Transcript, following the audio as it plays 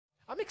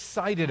I'm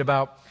excited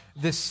about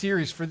this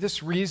series for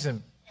this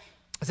reason.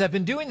 As I've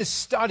been doing this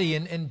study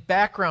and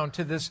background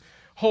to this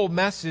whole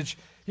message,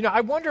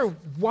 I wonder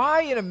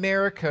why in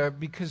America,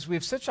 because we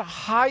have such a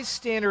high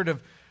standard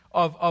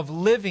of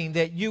living,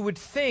 that you would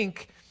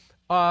think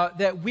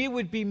that we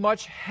would be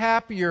much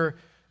happier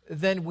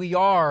than we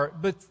are.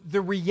 But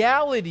the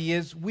reality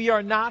is we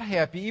are not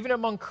happy. Even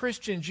among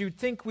Christians, you'd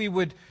think we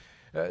would,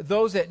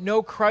 those that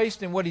know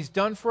Christ and what He's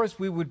done for us,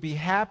 we would be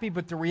happy.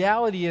 But the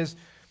reality is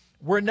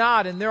we're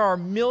not. And there are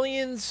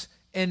millions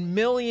and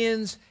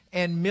millions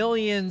and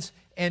millions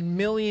and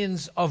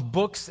millions of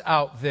books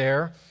out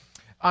there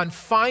on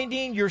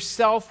finding your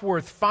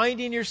self-worth,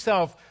 finding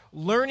yourself,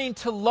 learning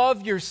to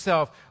love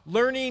yourself,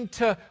 learning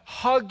to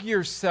hug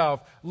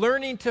yourself,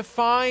 learning to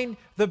find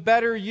the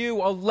better you.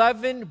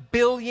 $11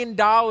 billion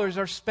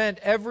are spent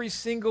every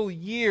single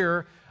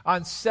year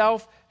on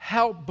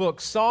self-help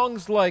books.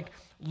 Songs like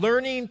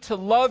 "Learning to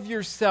Love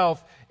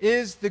Yourself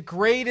is the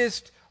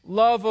greatest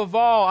love of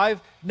all.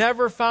 I've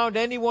never found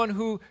anyone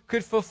who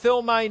could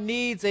fulfill my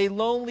needs, a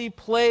lonely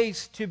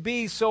place to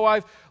be, so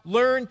I've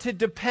learned to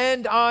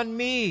depend on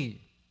me."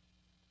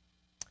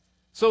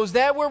 So is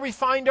that where we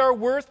find our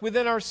worth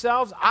within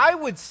ourselves? I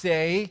would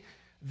say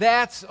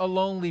that's a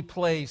lonely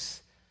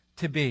place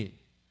to be.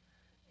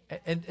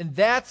 And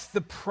that's the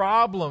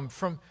problem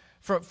from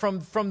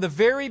the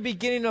very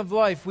beginning of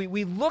life.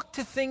 We look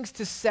to things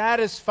to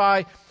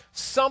satisfy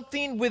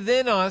something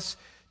within us,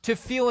 to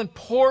feel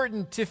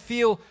important, to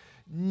feel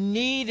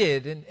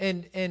needed.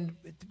 And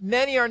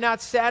many are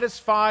not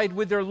satisfied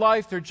with their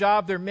life, their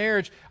job, their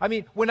marriage. I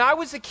mean, when I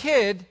was a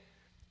kid,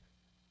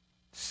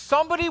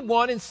 somebody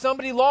won and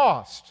somebody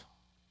lost.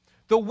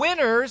 The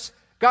winners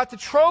got the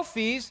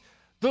trophies.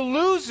 The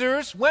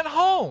losers went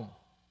home,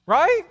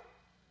 right?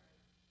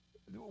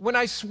 When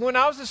I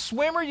was a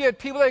swimmer, you had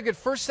people that get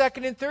first,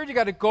 second, and third. You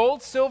got a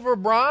gold, silver,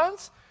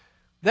 bronze.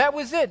 That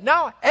was it.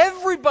 Now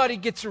everybody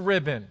gets a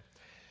ribbon.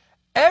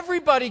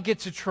 Everybody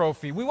gets a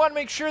trophy. We want to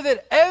make sure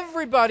that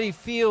everybody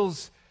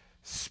feels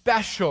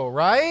special,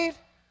 right?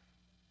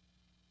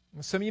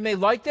 Some of you may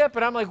like that,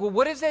 but I'm like, well,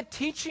 what is that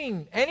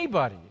teaching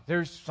anybody?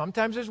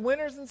 Sometimes there's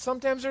winners and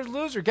sometimes there's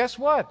losers. Guess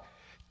what?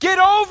 Get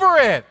over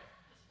it.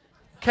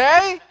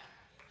 Okay?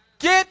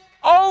 Get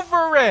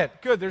over it.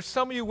 Good. There's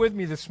some of you with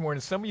me this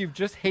morning. Some of you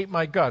just hate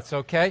my guts,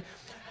 okay?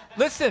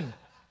 Listen,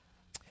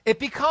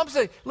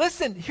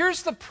 listen,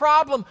 here's the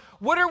problem.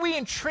 What are we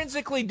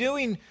intrinsically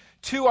doing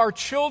to our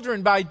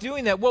children by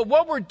doing that? Well,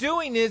 what we're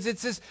doing is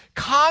it's this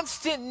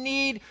constant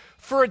need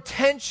for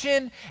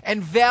attention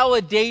and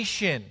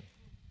validation.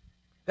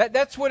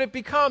 That's what it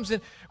becomes.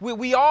 And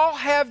we all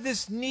have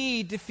this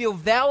need to feel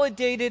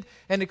validated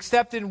and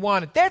accepted and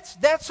wanted.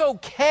 That's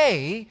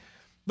okay,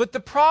 but the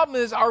problem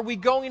is, are we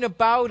going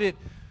about it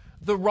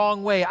the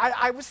wrong way?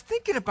 I was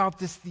thinking about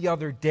this the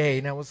other day,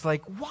 and I was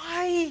like,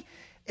 why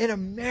in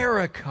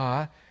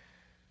America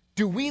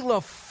do we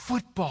love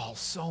football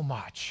so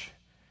much?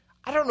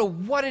 I don't know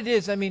what it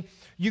is. I mean,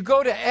 you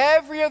go to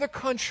every other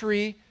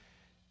country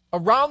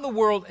around the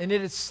world, and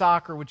it is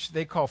soccer, which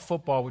they call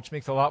football, which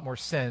makes a lot more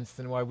sense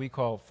than why we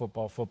call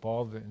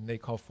football, and they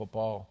call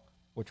football,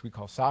 which we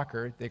call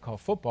soccer, they call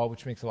football,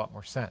 which makes a lot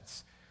more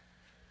sense.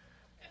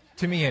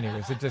 To me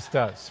anyways, it just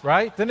does,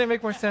 right? Doesn't it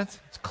make more sense?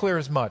 It's clear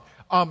as mud.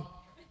 And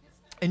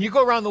you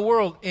go around the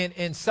world,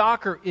 and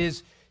soccer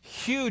is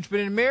huge, but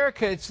in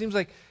America, it seems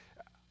like,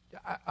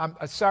 I'm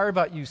sorry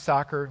about you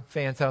soccer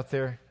fans out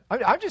there.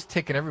 I'm just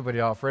ticking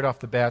everybody off right off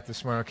the bat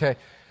this morning, okay?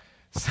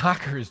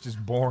 Soccer is just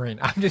boring.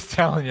 I'm just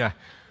telling you.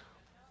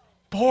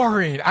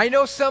 Boring. I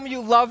know some of you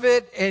love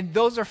it, and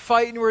those are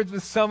fighting words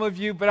with some of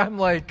you, but I'm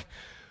like,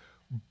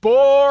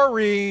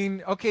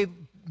 boring. Okay,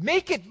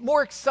 make it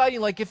more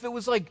exciting. Like if it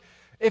was like,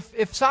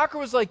 if soccer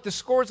was like, the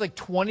score is like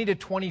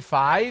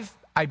 20-25,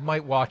 I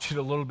might watch it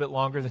a little bit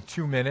longer than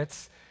 2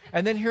 minutes.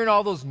 And then hearing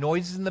all those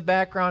noises in the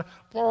background.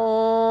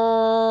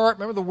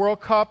 Remember the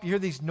World Cup? You hear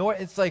these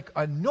noises. It's like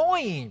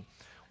annoying.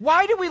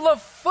 Why do we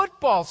love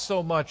football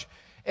so much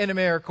in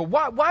America?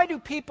 Why do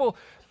people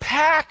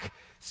pack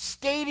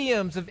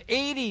stadiums of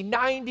 80,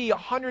 90,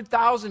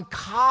 100,000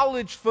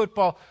 college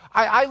football?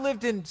 I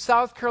lived in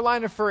South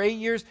Carolina for 8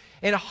 years.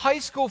 In high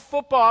school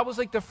football, I was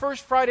like the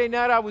first Friday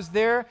night I was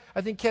there,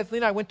 I think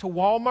Kathleen and I went to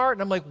Walmart,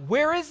 and I'm like,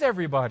 where is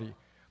everybody?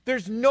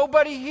 There's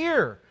nobody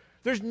here.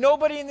 There's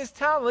nobody in this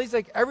town. He's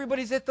like,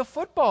 everybody's at the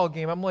football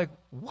game. I'm like,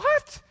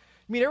 what?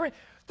 I mean,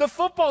 the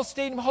football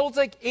stadium holds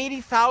like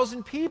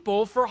 80,000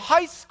 people for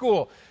high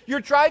school.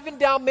 You're driving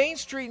down Main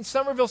Street in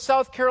Summerville,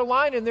 South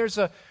Carolina, and there's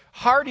a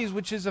Hardee's,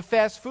 which is a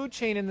fast food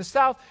chain in the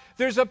South.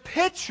 There's a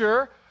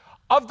picture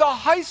of the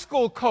high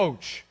school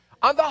coach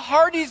on the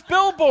Hardee's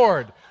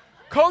billboard.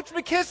 Coach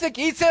McKissick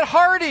eats at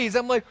Hardee's.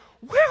 I'm like,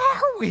 where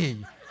are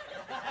we?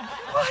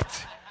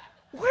 What?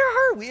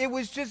 Where are we? It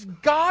was just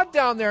God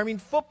down there. I mean,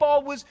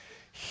 football was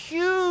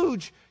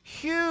huge,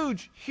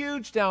 huge,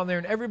 huge down there,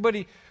 and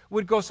everybody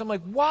would go. So I'm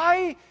like,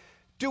 why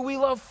do we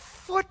love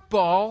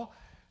football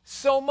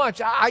so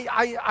much.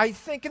 I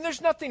think, and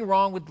there's nothing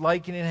wrong with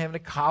liking and having a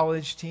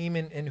college team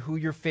and who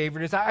your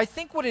favorite is. I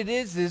think what it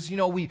is,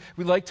 we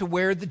like to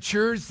wear the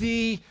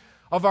jersey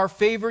of our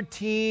favorite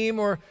team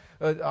or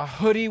a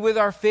hoodie with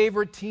our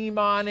favorite team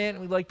on it, and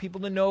we like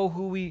people to know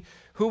who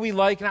we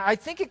like. And I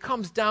think it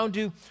comes down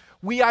to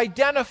we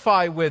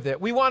identify with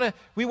it. We want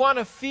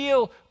to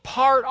feel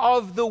part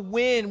of the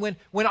win.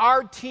 When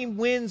our team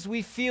wins,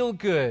 we feel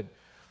good.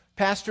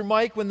 Pastor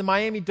Mike, when the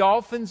Miami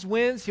Dolphins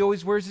wins, he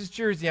always wears his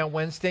jersey on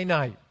Wednesday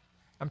night.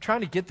 I'm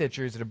trying to get that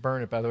jersey to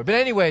burn it, by the way. But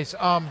anyways,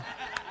 why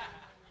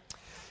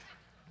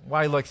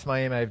he likes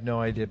Miami, I have no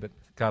idea, but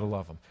gotta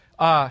love him.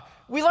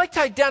 We like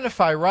to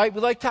identify, right?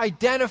 We like to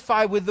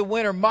identify with the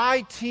winner.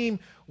 My team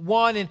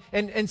won,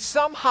 and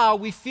somehow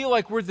we feel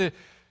like we're the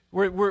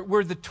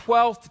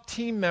 12th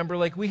team member,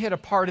 like we had a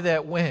part of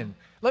that win.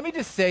 Let me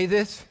just say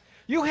this.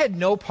 You had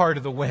no part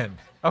of the win,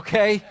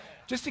 okay?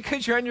 Just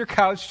because you're on your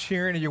couch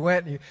cheering and you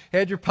went and you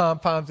had your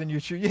pom-poms and you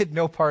had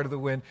no part of the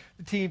win.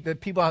 The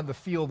people on the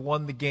field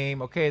won the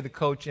game, okay, the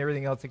coach and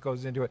everything else that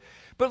goes into it.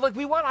 But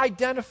we want to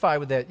identify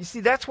with that. You see,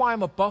 that's why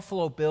I'm a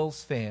Buffalo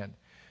Bills fan,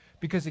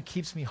 because it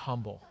keeps me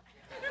humble.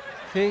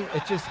 See,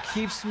 it just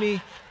keeps me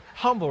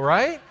humble,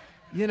 right?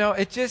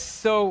 I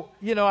just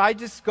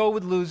go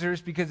with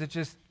losers because it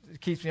just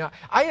keeps me.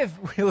 I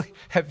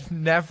have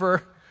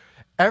never.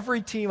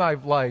 Every team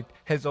I've liked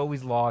has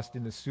always lost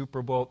in the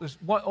Super Bowl. There's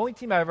only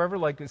team I've ever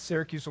liked is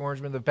Syracuse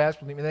Orangemen, the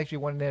basketball team, and they actually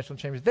won a national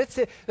championship. That's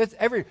it. That's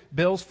every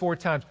Bills 4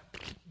 times.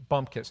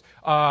 Bump kiss.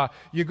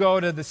 You go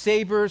to the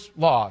Sabres,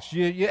 lost.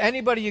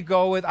 Anybody you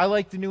go with. I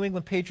like the New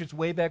England Patriots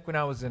way back when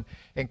I was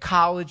in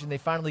college, and they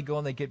finally go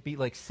and they get beat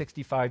like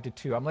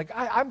 65-2. I'm like,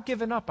 I'm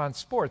giving up on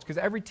sports because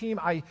every team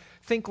I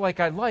think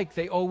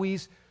they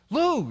always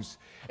lose.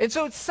 And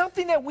so it's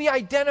something that we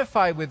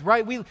identify with,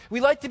 right? We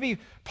like to be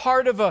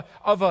part of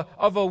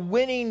a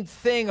winning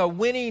thing, a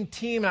winning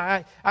team.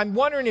 I'm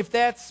wondering if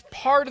that's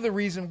part of the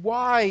reason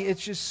why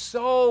it's just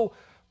so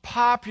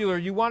popular.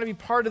 You want to be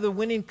part of the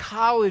winning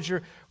college,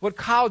 or what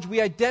college we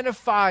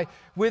identify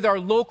with our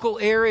local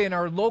area and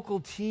our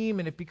local team,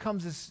 and it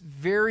becomes this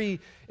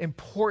very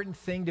important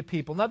thing to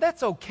people. Now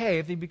that's okay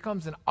if it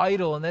becomes an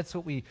idol and that's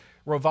what we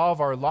revolve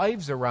our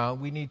lives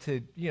around. We need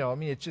to,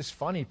 it's just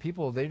funny.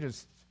 People, they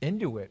just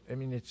into it.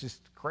 It's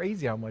just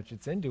crazy how much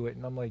it's into it.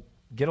 And I'm like,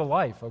 get a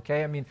life,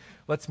 okay?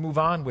 Let's move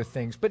on with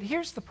things. But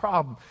here's the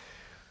problem.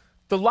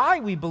 The lie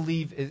we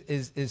believe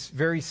is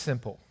very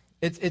simple.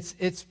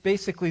 It's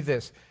basically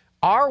this.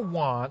 Our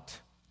want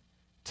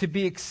to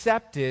be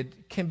accepted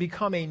can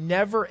become a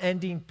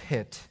never-ending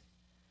pit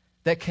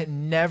that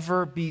can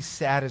never be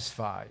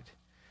satisfied.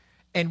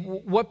 And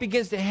what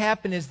begins to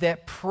happen is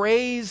that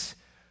praise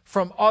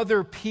from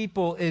other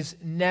people is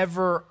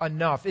never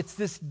enough. It's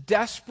this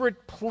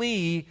desperate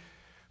plea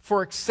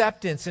for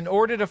acceptance. In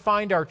order to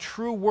find our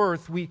true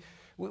worth, we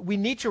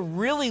need to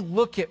really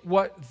look at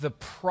what the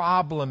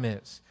problem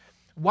is.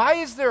 Why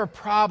is there a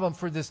problem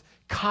for this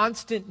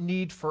constant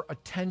need for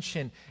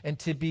attention and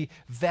to be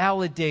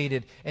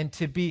validated and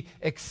to be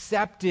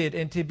accepted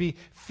and to be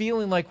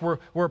feeling like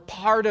we're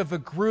part of a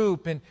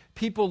group and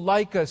people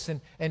like us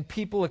and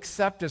people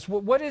accept us?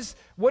 What is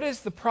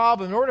the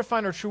problem? In order to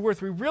find our true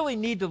worth, we really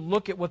need to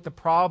look at what the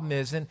problem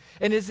is. And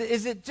is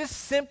it just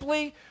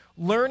simply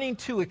learning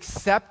to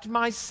accept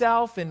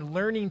myself and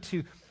learning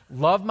to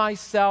love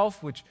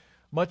myself, which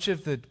much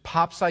of the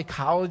pop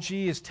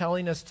psychology is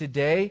telling us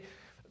today?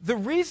 The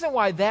reason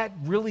why that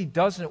really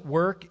doesn't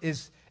work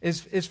is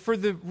for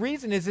the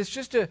reason is it's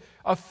just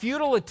a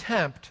futile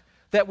attempt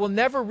that will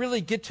never really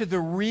get to the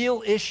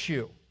real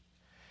issue.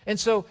 And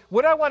so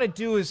what I want to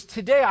do is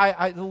today,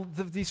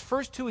 these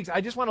first 2 weeks, I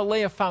just want to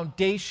lay a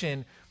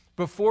foundation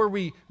before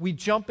we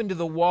jump into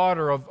the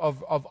water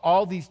of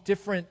all these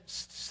different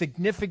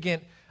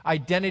significant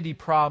identity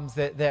problems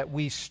that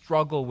we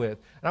struggle with.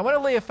 And I want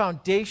to lay a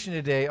foundation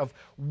today of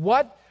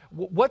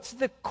what's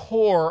the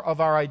core of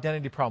our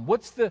identity problem.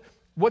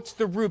 What's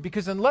the root?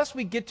 Because unless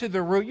we get to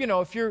the root,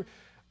 if you're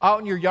out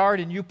in your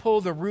yard and you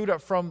pull the root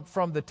up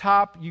from the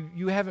top,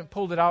 you haven't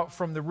pulled it out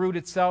from the root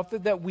itself,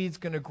 that weed's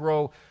going to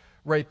grow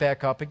right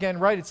back up again,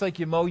 right? It's like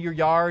you mow your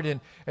yard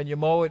and you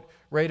mow it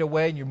right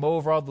away and you mow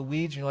over all the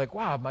weeds and you're like,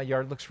 wow, my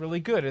yard looks really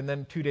good. And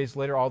then 2 days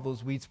later, all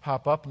those weeds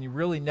pop up and you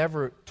really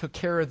never took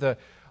care of the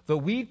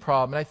weed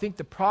problem. And I think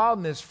the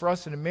problem is for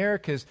us in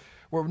America is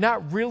we're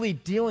not really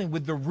dealing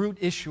with the root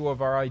issue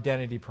of our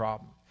identity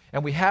problem.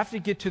 And we have to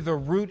get to the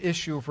root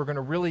issue if we're going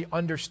to really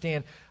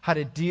understand how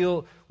to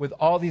deal with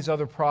all these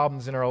other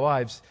problems in our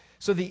lives.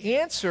 So the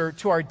answer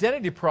to our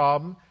identity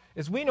problem,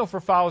 as we know for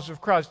followers of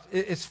Christ,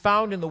 is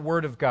found in the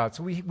Word of God.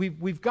 So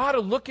we've got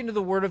to look into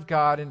the Word of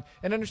God and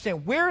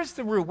understand where is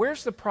the root,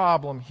 where's the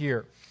problem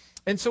here.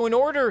 And so in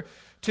order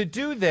to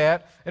do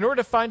that, in order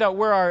to find out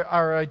where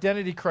our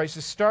identity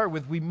crisis start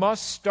with, we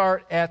must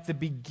start at the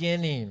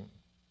beginning.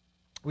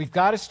 We've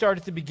got to start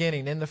at the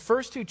beginning. In the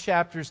first 2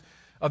 chapters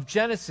of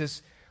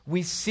Genesis,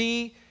 we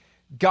see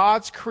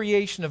God's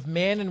creation of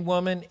man and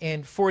woman,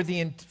 and for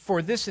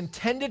this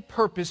intended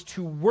purpose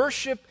to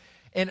worship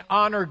and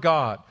honor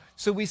God.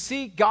 So we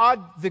see God,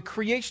 the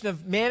creation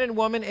of man and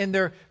woman, and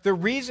the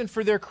reason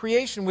for their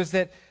creation was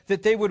that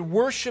they would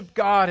worship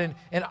God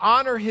and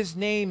honor His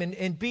name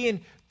and be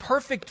in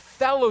perfect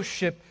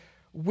fellowship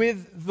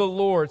with the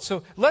Lord.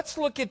 So let's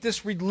look at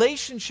this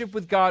relationship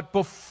with God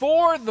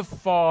before the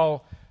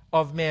fall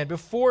of man,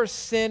 before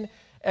sin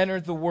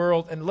entered the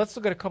world. And let's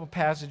look at a couple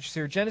passages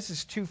here.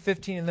 Genesis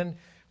 2:15, and then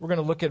we're going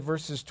to look at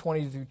verses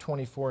 20 through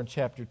 24 in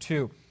chapter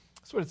 2.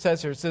 That's what it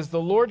says here. It says, "The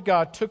Lord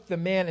God took the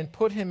man and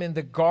put him in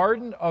the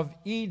Garden of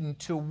Eden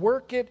to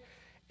work it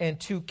and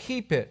to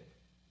keep it."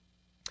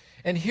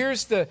 And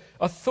here's the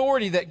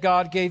authority that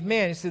God gave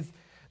man. He says,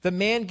 "The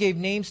man gave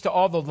names to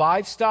all the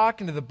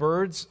livestock and to the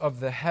birds of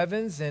the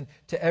heavens and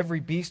to every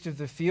beast of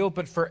the field.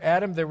 But for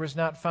Adam there was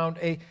not found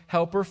a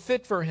helper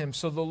fit for him.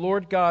 So the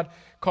Lord God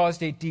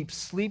caused a deep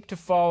sleep to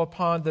fall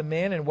upon the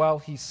man, and while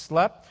he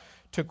slept,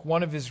 took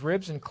one of his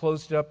ribs and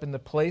closed it up in the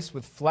place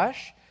with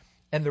flesh.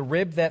 And the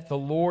rib that the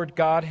Lord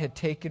God had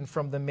taken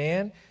from the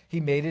man, He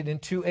made it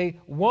into a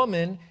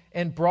woman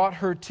and brought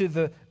her to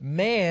the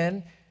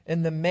man.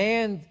 And the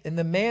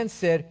man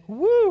said,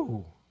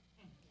 'Woo!'"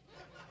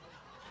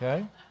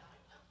 Okay?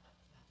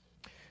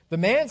 "The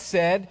man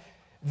said,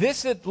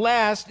 'This at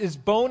last is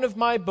bone of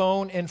my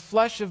bone and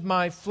flesh of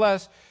my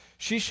flesh.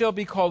 She shall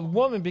be called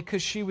woman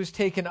because she was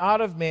taken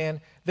out of man.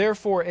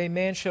 Therefore a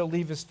man shall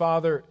leave his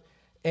father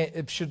and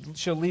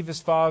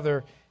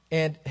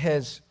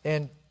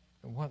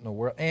what in the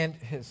world? And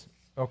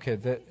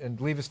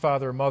leave his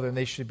father and mother, and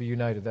they should be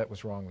united." That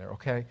was wrong there.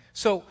 Okay.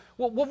 So,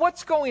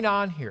 what's going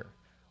on here?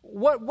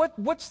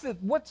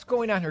 What's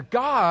going on here?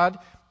 God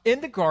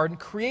in the garden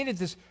created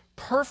this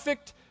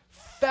perfect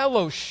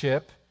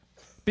fellowship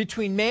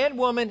between man,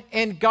 woman,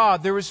 and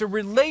God. There was a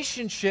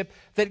relationship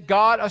that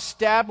God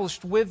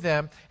established with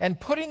them. And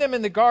putting them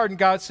in the garden,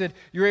 God said,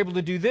 "You're able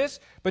to do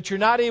this, but you're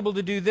not able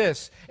to do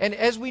this." And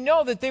as we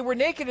know that they were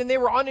naked and they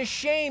were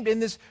unashamed in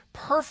this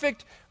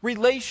perfect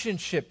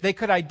relationship. They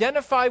could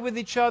identify with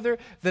each other,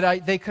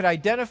 they could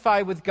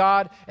identify with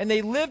God, and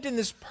they lived in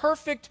this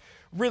perfect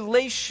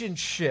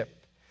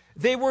relationship.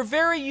 They were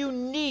very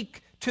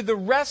unique to the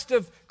rest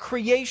of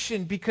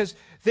creation because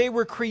they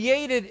were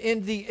created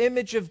in the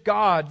image of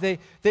God. They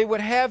would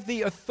have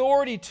the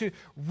authority to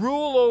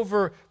rule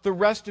over the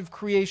rest of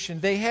creation.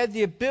 They had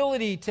the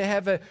ability to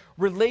have a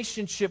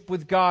relationship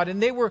with God.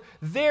 And they were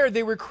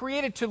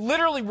created to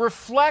literally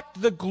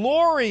reflect the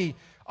glory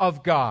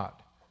of God.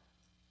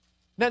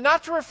 Now,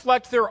 not to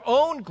reflect their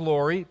own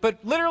glory,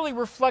 but literally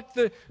reflect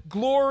the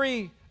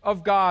glory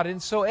of God.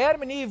 And so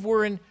Adam and Eve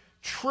were in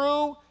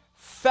true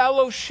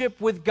fellowship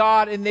with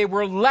God, and they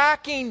were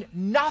lacking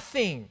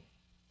nothing.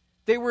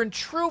 They were in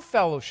true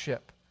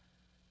fellowship,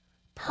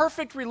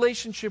 perfect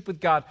relationship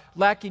with God,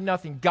 lacking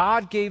nothing.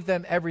 God gave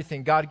them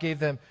everything. God gave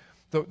them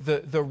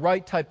the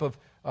right type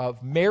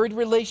of married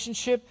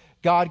relationship.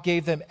 God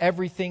gave them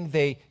everything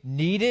they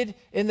needed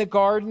in the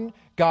garden.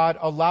 God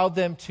allowed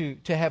them to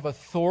have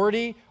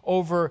authority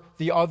over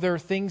the other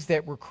things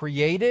that were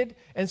created.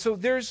 And so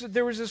there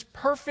was this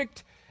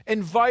perfect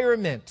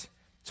environment.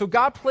 So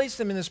God placed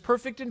them in this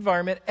perfect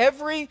environment.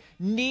 Every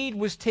need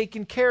was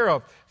taken care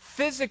of,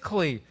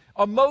 physically,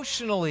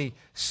 emotionally,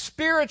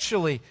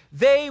 spiritually.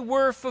 They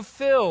were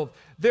fulfilled.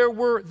 Their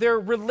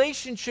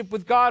relationship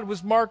with God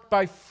was marked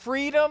by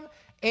freedom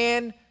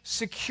and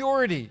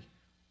security.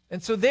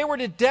 And so they were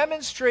to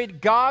demonstrate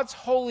God's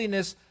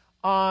holiness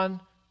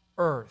on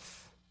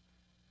earth.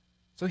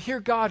 So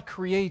here God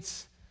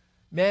creates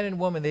man and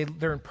woman.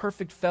 They're in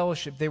perfect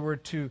fellowship. They were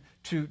to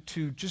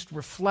just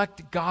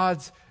reflect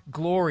God's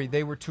glory.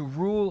 They were to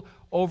rule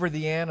over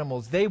the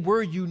animals. They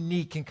were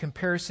unique in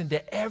comparison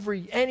to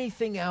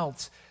anything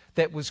else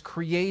that was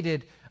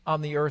created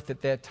on the earth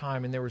at that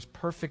time, and there was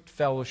perfect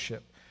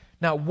fellowship.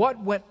 Now, what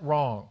went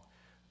wrong?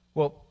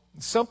 Well,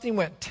 something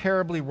went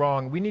terribly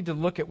wrong. We need to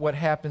look at what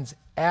happens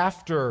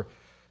after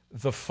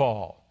the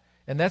fall.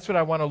 And that's what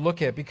I want to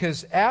look at,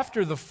 because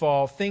after the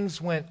fall, things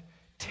went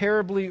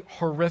terribly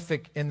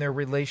horrific in their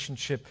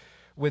relationship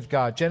with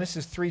God.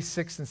 Genesis 3,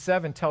 6, and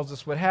 7 tells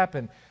us what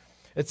happened.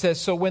 It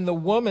says, "So when the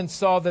woman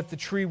saw that the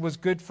tree was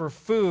good for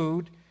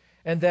food,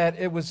 and that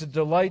it was a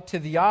delight to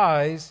the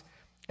eyes,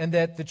 and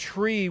that the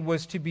tree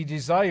was to be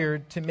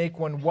desired to make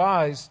one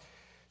wise,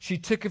 she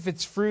took of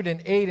its fruit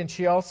and ate, and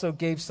she also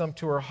gave some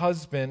to her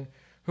husband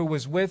who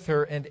was with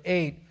her and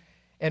ate.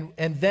 And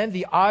then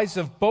the eyes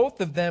of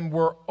both of them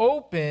were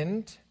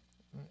opened."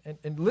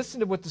 And listen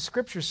to what the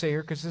scriptures say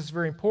here, because this is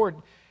very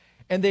important.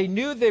 "And they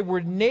knew they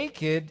were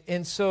naked,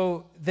 and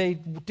so they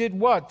did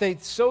what? They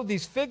sewed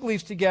these fig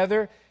leaves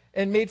together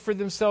and made for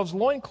themselves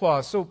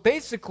loincloths." So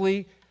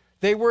basically,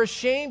 they were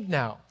ashamed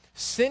now.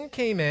 Sin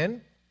came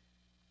in,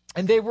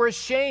 and they were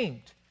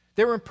ashamed.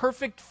 They were in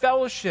perfect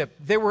fellowship.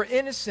 They were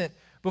innocent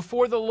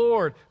before the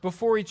Lord,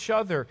 before each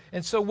other.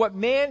 And so what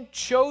man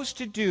chose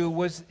to do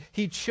was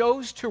he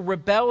chose to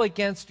rebel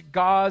against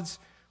God's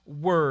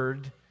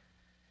word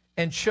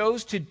and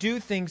chose to do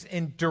things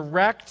in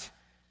direct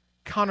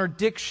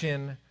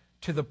contradiction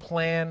to the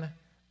plan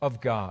of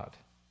God.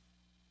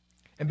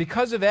 And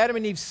because of Adam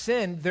and Eve's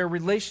sin, their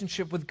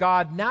relationship with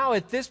God now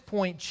at this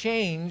point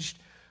changed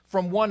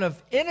from one of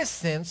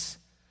innocence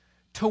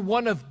to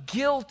one of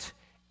guilt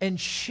and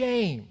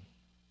shame.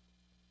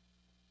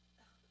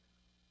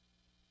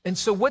 And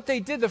so what they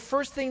did, the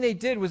first thing they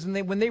did was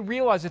when they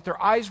realized that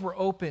their eyes were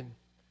open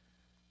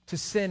to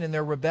sin and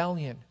their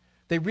rebellion,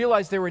 they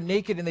realized they were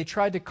naked and they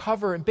tried to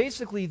cover. And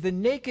basically the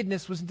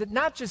nakedness was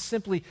not just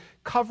simply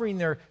covering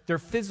their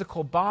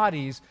physical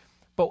bodies,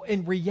 but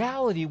in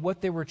reality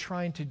what they were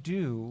trying to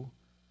do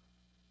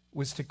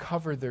was to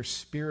cover their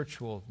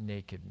spiritual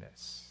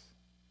nakedness.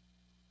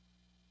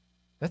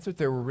 That's what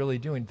they were really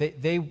doing.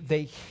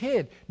 They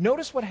hid.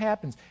 Notice what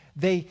happens.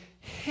 They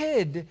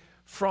hid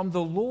from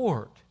the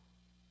Lord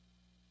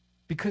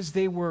because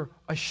they were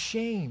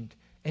ashamed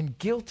and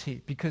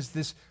guilty because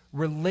this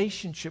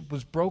relationship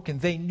was broken.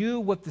 They knew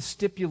what the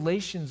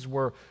stipulations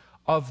were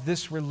of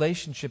this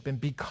relationship, and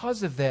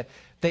because of that,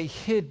 they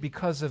hid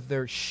because of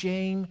their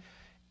shame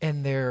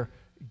and their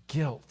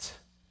guilt.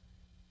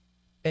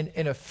 And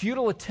in a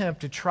futile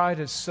attempt to try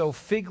to sew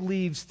fig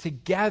leaves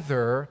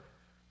together,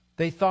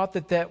 they thought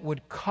that that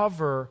would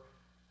cover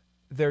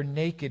their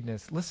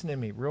nakedness. Listen to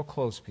me real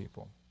close,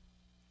 people.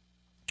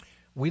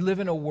 We live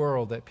in a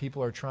world that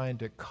people are trying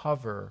to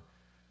cover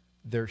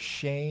their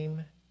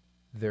shame,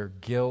 their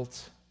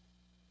guilt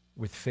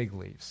with fig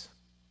leaves,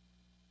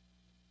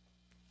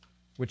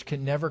 which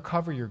can never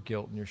cover your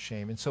guilt and your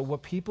shame. And so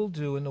what people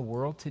do in the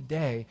world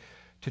today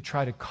to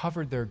try to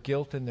cover their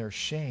guilt and their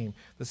shame,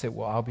 they say,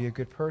 well, I'll be a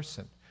good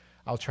person.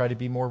 I'll try to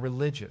be more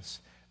religious.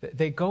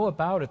 They go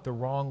about it the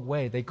wrong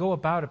way. They go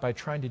about it by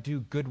trying to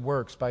do good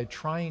works, by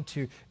trying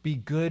to be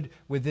good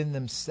within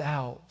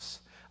themselves.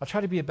 I'll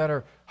try to be a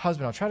better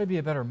husband. I'll try to be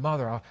a better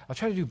mother. I'll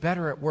try to do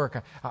better at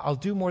work. I'll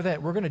do more of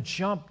that. We're going to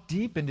jump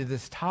deep into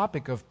this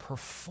topic of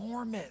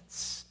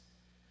performance.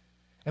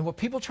 And what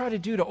people try to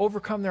do to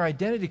overcome their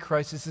identity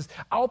crisis is,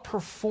 I'll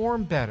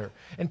perform better.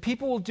 And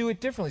people will do it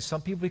differently.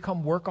 Some people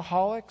become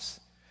workaholics.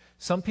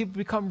 Some people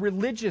become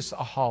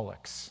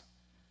religious-aholics,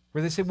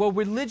 where they say, well,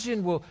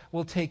 religion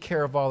will take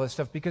care of all this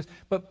stuff.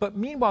 But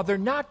meanwhile, they're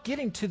not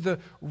getting to the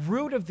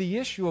root of the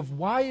issue of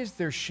why is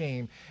there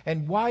shame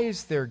and why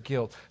is there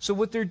guilt. So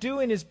what they're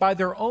doing is by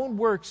their own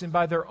works and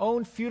by their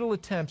own futile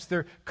attempts,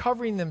 they're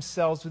covering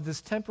themselves with this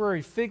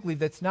temporary fig leaf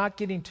that's not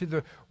getting to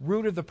the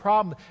root of the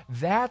problem.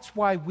 That's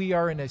why we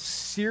are in a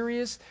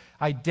serious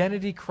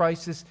identity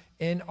crisis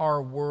in our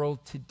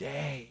world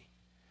today.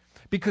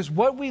 Because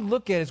what we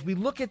look at is we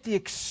look at the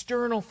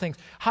external things.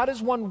 How does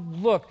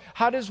one look?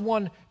 How does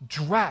one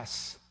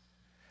dress?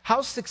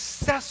 How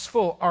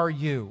successful are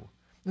you?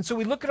 And so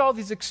we look at all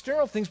these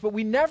external things, but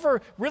we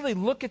never really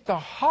look at the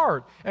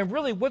heart and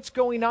really what's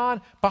going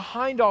on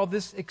behind all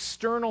this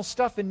external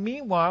stuff. And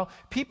meanwhile,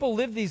 people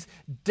live these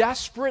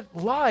desperate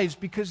lives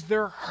because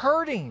they're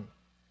hurting.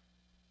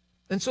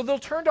 And so they'll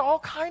turn to all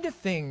kinds of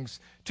things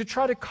to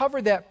try to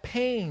cover that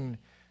pain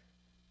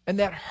and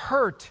that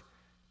hurt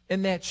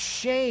and that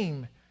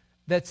shame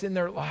that's in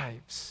their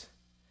lives.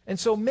 And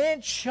so man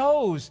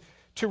chose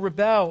to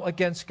rebel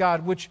against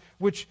God, which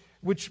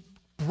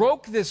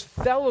broke this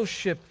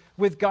fellowship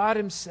with God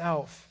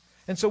himself.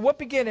 And so what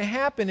began to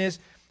happen is,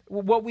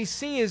 what we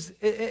see is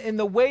in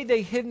the way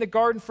they hid in the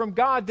garden from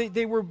God,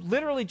 they were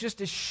literally just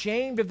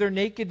ashamed of their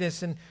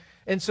nakedness.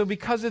 And so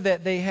because of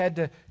that, they had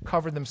to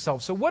cover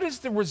themselves. So what is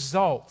the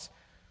result?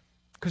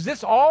 Because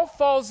this all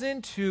falls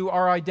into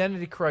our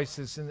identity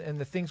crisis and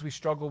the things we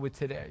struggle with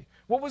today.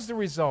 What was the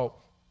result?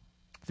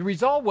 The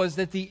result was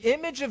that the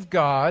image of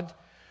God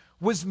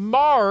was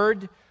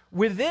marred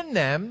within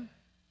them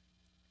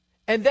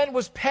and then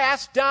was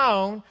passed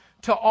down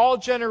to all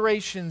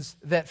generations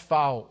that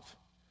followed.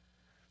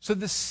 So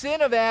the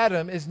sin of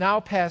Adam is now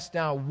passed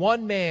down.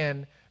 One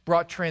man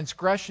brought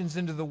transgressions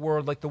into the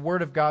world, like the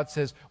Word of God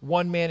says,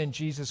 one man in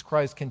Jesus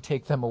Christ can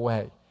take them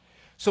away.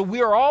 So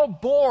we are all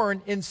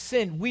born in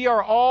sin. We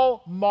are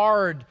all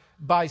marred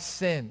by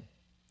sin.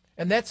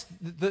 And that's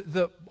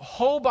the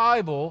whole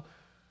Bible,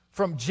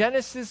 from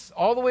Genesis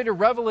all the way to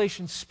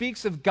Revelation,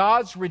 speaks of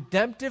God's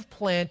redemptive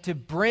plan to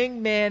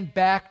bring man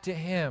back to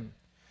him.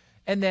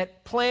 And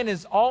that plan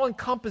is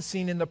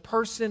all-encompassing in the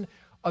person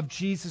of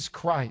Jesus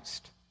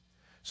Christ.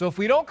 So if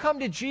we don't come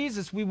to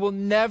Jesus, we will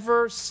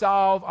never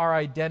solve our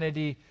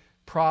identity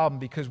problem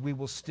because we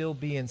will still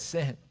be in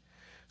sin.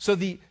 So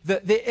the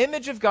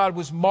image of God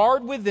was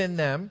marred within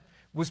them,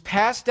 was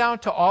passed down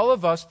to all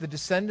of us, the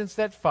descendants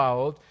that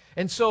followed.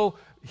 And so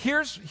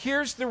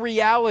here's the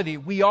reality.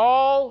 We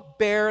all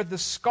bear the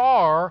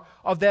scar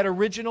of that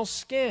original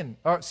sin.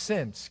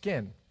 That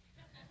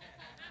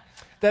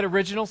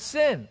original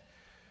sin.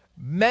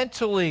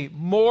 Mentally,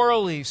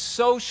 morally,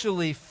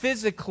 socially,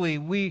 physically,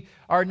 we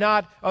are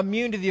not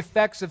immune to the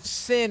effects of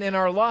sin in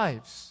our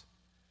lives.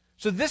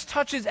 So this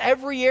touches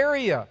every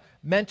area,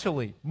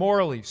 mentally,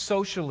 morally,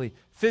 socially,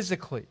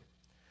 physically.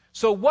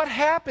 So what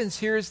happens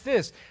here is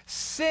this.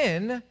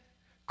 Sin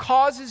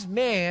causes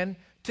man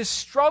to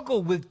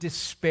struggle with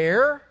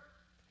despair,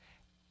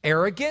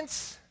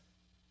 arrogance,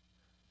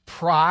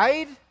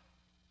 pride.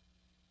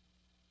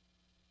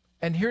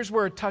 And here's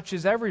where it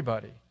touches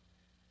everybody.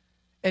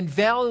 and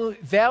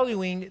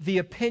valuing the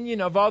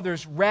opinion of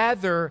others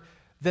rather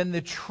than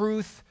the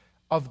truth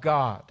of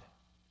God.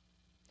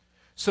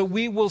 So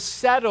we will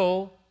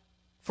settle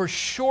for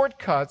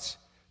shortcuts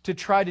to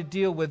try to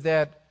deal with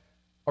that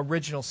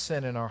original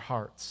sin in our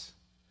hearts.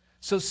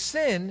 So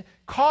sin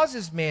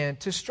causes man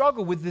to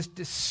struggle with this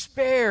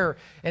despair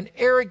and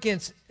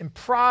arrogance and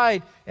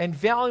pride and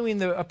valuing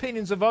the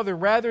opinions of others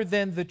rather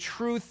than the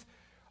truth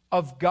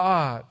of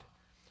God.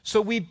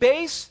 So we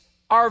base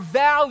our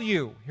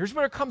value. Here's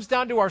what it comes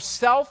down to: our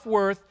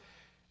self-worth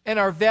and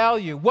our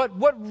value. What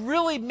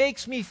really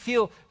makes me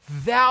feel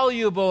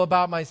valuable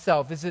about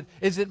myself? Is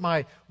it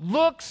my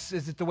looks?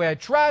 Is it the way I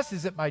dress?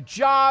 Is it my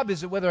job?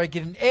 Is it whether I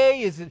get an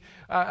A? Is it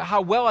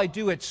how well I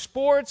do at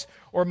sports,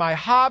 or my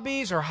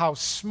hobbies, or how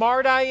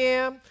smart I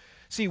am?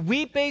 See,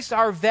 we base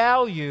our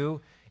value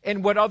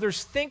in what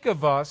others think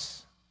of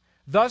us,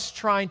 thus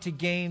trying to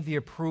gain the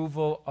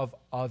approval of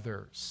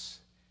others.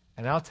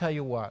 And I'll tell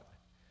you what,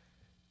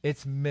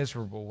 it's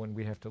miserable when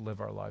we have to live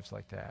our lives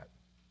like that.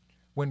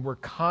 When we're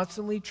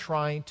constantly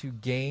trying to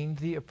gain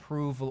the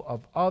approval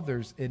of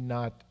others and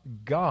not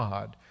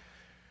God,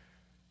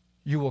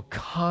 you will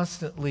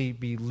constantly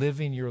be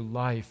living your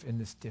life in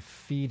this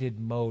defeated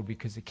mode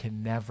because it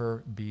can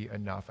never be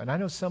enough. And I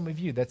know some of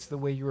you, that's the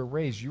way you were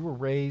raised. You were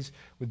raised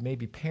with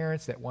maybe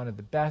parents that wanted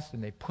the best,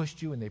 and they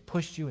pushed you and they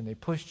pushed you and they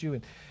pushed you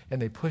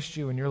and they pushed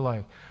you, and you're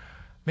like,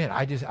 man,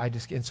 I just,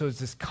 and so it's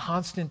this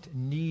constant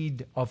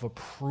need of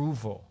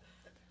approval.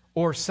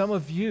 Or some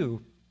of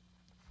you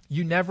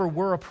never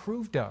were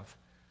approved of.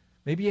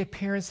 Maybe you had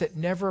parents that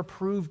never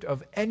approved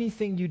of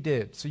anything you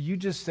did. So you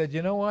just said,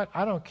 you know what,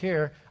 I don't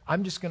care.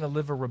 I'm just going to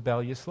live a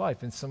rebellious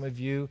life. And some of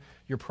you,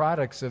 you're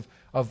products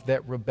of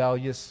that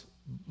rebellious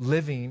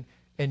living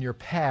in your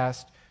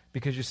past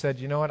because you said,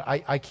 you know what,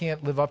 I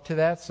can't live up to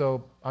that,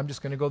 so I'm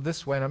just going to go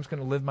this way, and I'm just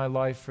going to live my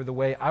life for the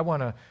way I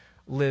want to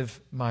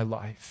live my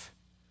life.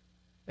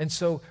 And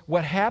so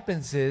what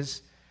happens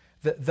is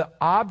the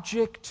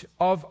object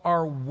of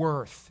our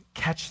worth,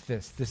 catch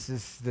this,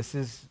 this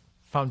is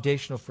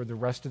foundational for the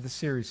rest of the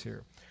series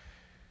here.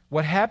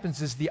 What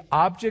happens is the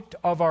object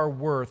of our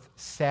worth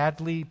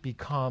sadly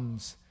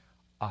becomes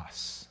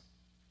us.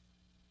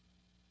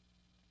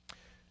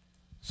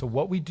 So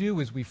what we do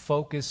is we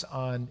focus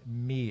on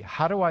me.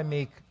 How do I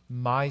make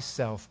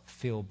myself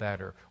feel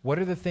better? What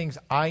are the things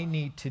I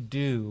need to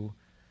do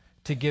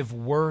to give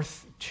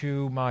worth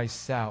to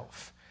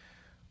myself?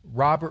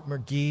 Robert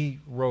McGee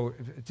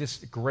wrote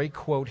just a great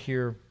quote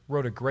here,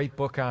 wrote a great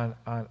book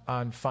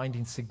on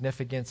finding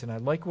significance, and I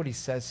like what he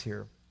says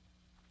here,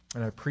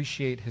 and I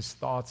appreciate his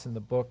thoughts in the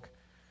book.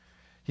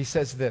 He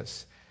says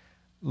this: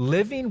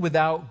 living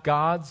without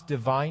God's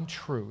divine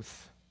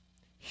truth,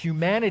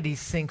 humanity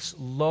sinks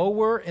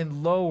lower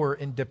and lower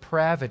in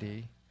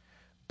depravity,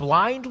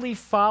 blindly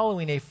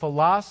following a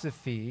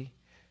philosophy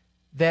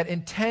that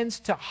intends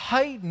to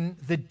heighten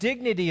the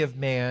dignity of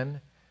man,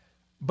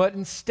 but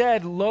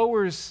instead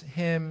lowers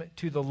him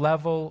to the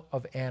level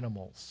of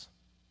animals.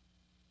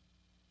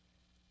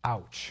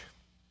 Ouch.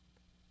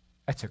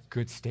 That's a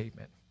good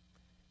statement.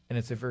 And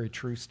it's a very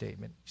true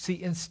statement.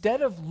 See,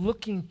 instead of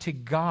looking to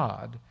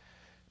God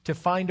to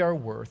find our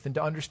worth and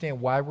to understand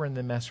why we're in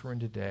the mess we're in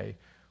today,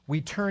 we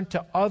turn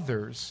to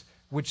others,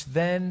 which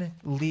then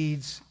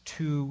leads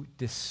to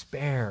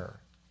despair.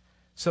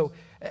 So,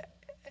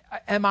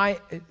 am I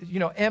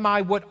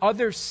what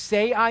others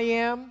say I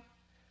am?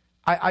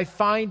 I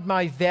find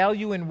my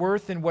value and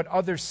worth in what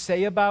others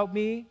say about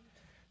me.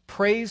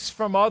 Praise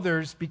from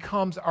others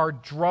becomes our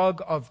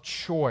drug of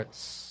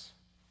choice,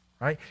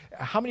 right?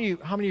 How many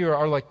of you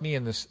are like me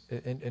in this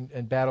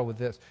in battle with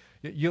this?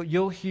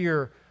 You'll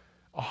hear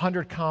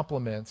 100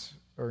 compliments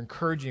or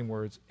encouraging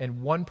words,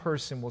 and one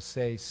person will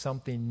say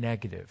something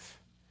negative,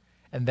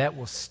 and that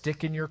will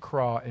stick in your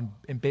craw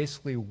and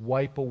basically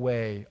wipe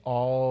away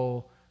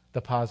all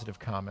the positive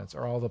comments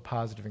or all the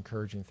positive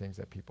encouraging things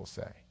that people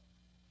say.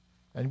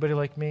 Anybody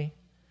like me?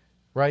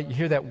 Right? You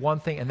hear that one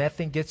thing, and that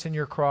thing gets in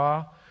your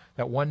craw,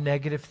 that one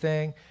negative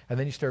thing, and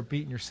then you start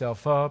beating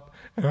yourself up.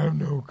 I'm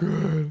no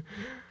good.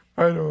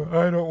 I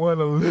don't want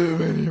to live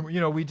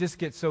anymore. We just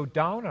get so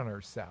down on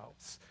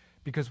ourselves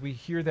because we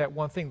hear that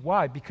one thing.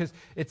 Why? Because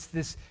it's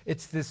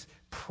this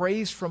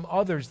praise from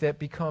others that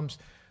becomes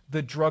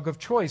the drug of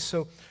choice.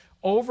 So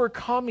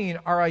overcoming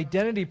our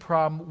identity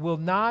problem will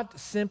not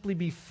simply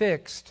be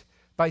fixed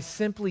by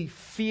simply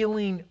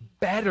feeling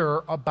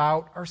better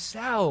about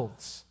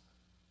ourselves.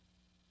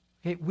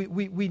 Okay,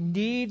 we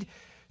need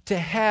to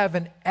have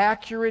an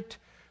accurate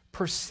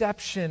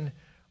perception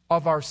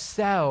of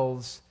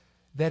ourselves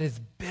that is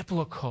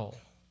biblical.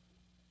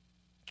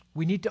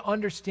 We need to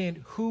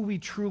understand who we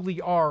truly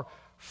are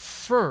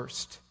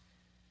first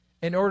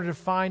in order to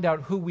find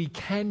out who we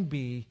can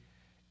be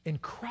in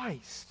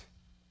Christ.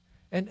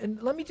 And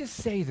let me just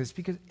say this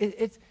because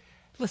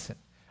listen,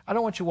 I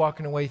don't want you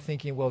walking away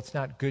thinking, well, it's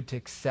not good to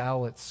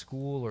excel at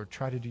school or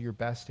try to do your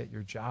best at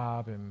your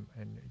job.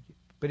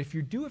 But if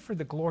you do it for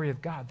the glory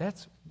of God,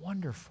 that's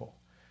wonderful.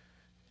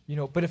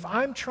 But if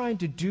I'm trying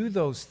to do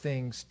those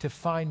things to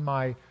find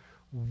my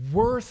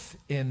worth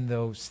in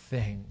those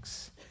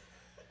things,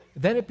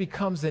 then it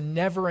becomes a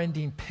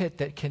never-ending pit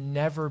that can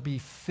never be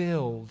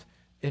filled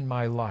in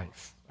my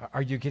life.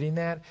 Are you getting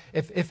that?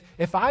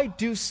 If I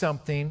do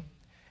something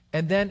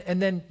and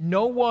then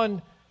no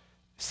one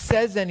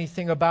says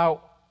anything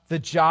about the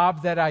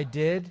job that I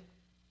did,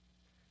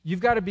 you've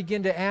got to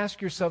begin to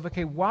ask yourself,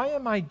 okay, why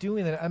am I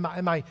doing that?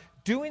 Am I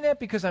doing that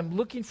because I'm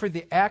looking for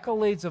the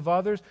accolades of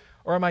others,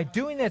 or am I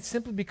doing that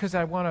simply because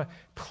I want to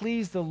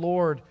please the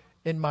Lord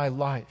in my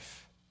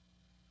life?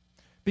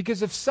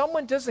 Because if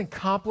someone doesn't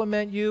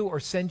compliment you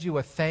or send you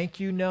a thank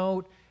you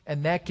note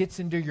and that gets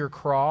into your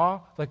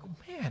craw, like,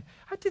 man,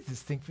 I did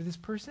this thing for this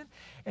person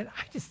and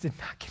I just did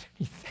not get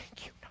any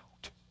thank you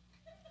note.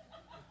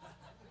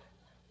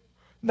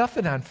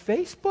 Nothing on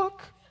Facebook?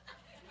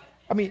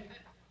 I mean,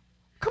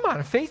 come on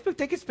Facebook,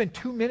 they could spend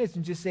 2 minutes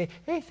and just say,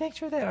 hey, thanks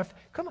for that.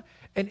 Come on.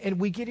 And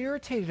we get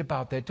irritated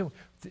about that.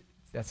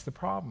 That's the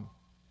problem.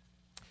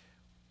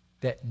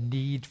 That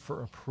need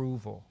for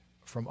approval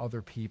from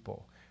other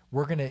people.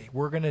 We're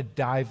gonna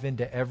dive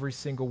into every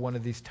single one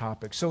of these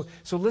topics. So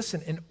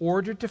listen, in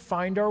order to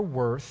find our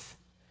worth,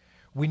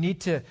 we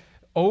need to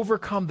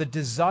overcome the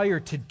desire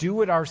to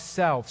do it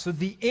ourselves. So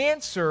the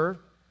answer,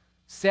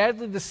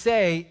 sadly to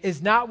say,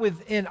 is not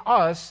within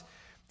us.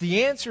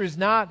 The answer is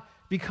not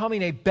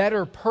becoming a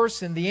better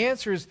person. The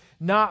answer is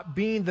not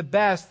being the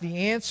best.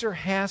 The answer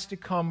has to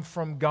come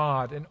from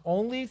God. And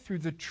only through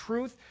the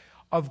truth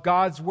of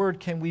God's word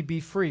can we be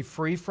free.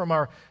 Free from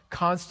our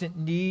constant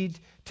need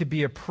to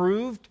be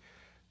approved,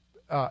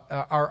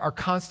 our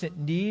constant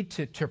need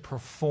to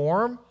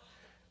perform.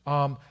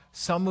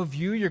 Some of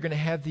you, you're going to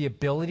have the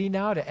ability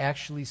now to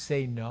actually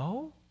say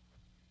no.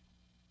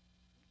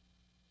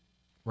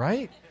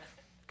 Right?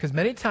 Because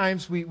many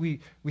times we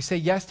say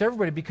yes to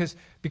everybody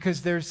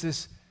because there's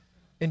this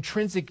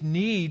intrinsic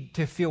need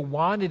to feel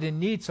wanted and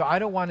need. So I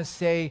don't want to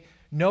say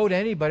no to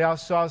anybody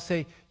else, so I'll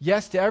say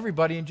yes to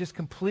everybody and just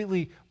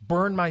completely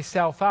burn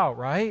myself out,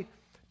 right?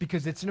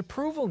 Because it's an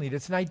approval need.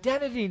 It's an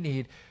identity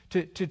need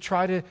to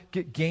try to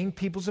gain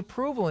people's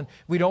approval. And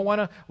we don't want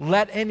to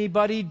let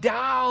anybody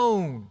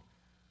down.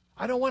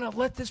 I don't want to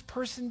let this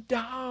person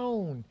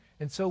down.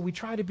 And so we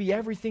try to be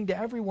everything to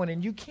everyone,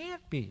 and you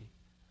can't be.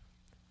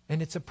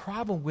 And it's a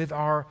problem with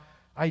our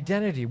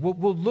identity.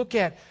 We'll look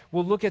at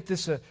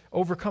this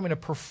overcoming a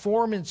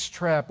performance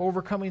trap,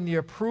 overcoming the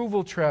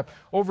approval trap,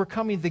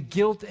 overcoming the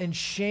guilt and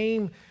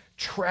shame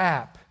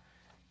trap.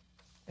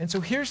 And so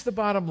here's the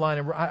bottom line,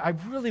 and I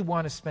really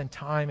want to spend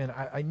time, and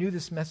I knew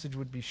this message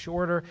would be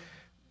shorter.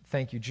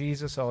 Thank you,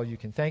 Jesus. All you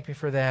can thank me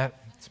for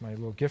that. It's my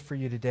little gift for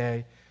you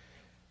today.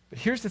 But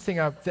here's the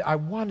thing, I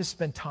want to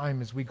spend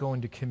time as we go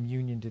into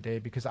communion today,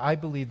 because I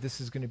believe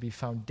this is going to be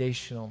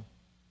foundational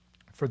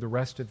for the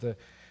rest of the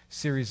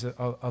series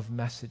of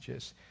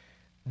messages.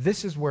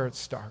 This is where it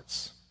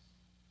starts.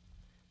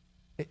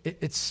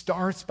 It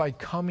starts by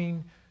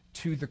coming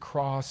to the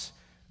cross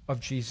of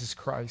Jesus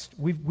Christ.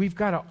 We've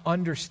got to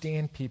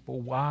understand, people,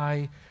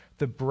 why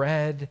the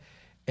bread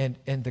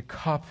and the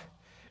cup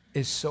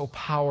is so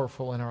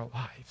powerful in our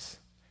lives.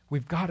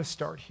 We've got to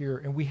start here,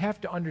 and we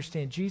have to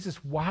understand, Jesus,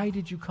 why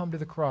did you come to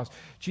the cross?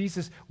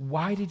 Jesus,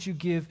 why did you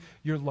give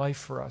your life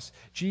for us?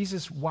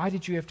 Jesus, why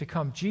did you have to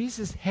come?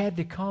 Jesus had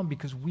to come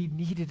because we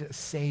needed a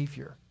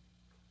Savior.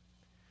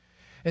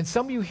 And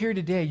some of you here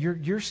today,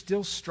 you're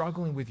still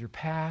struggling with your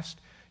past.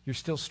 You're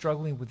still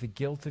struggling with the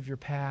guilt of your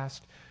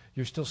past.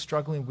 You're still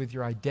struggling with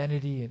your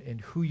identity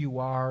and who you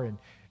are.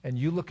 And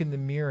you look in the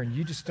mirror and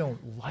you just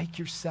don't like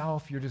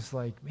yourself. You're just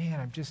like,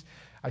 man,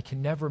 I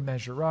can never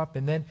measure up.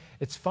 And then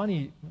it's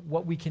funny,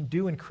 what we can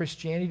do in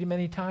Christianity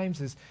many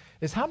times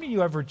is how many of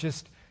you ever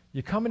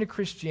you come into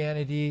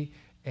Christianity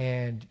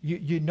and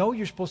you know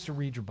you're supposed to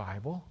read your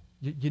Bible.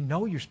 You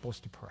know you're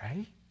supposed to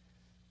pray.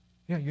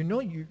 Yeah, you know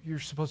you're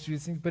supposed to do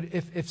these things. But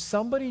if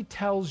somebody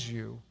tells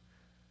you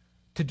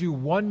to do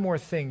one more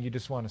thing, you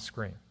just want to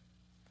scream.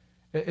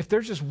 If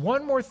there's just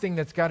one more thing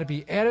that's got to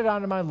be added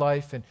onto my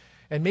life,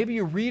 and maybe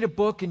you read a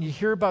book and you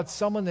hear about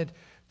someone that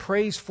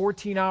prays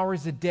 14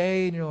 hours a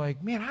day, and you're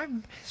like, man,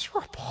 I'm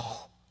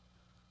miserable.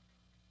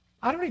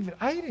 I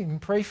didn't even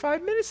pray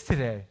 5 minutes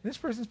today. This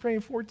person's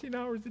praying 14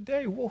 hours a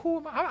day. Well, who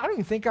am I? I don't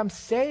even think I'm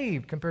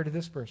saved compared to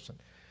this person.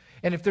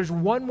 And if there's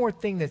one more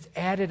thing that's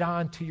added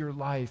on to your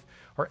life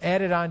or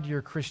added on to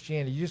your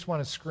Christianity, you just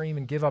want to scream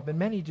and give up, and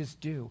many just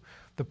do.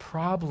 The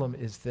problem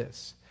is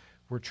this: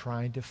 we're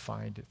trying to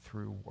find it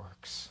through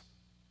works.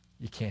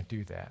 You can't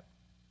do that.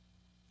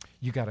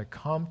 You got to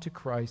come to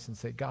Christ and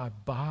say, God,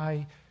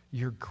 by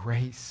your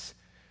grace,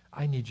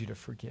 I need you to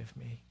forgive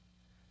me.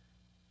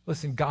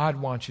 Listen, God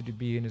wants you to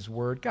be in his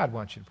word. God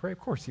wants you to pray. Of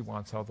course he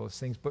wants all those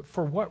things. But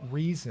for what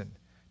reason?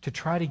 To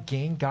try to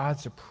gain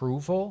God's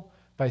approval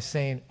by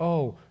saying,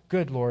 oh,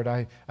 good, Lord,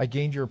 I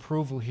gained your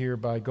approval here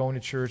by going to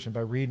church and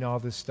by reading all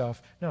this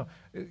stuff. No,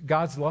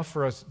 God's love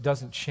for us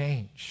doesn't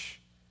change.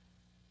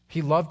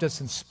 He loved us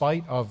in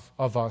spite of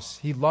us.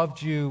 He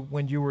loved you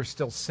when you were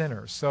still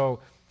sinners. So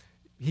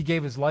he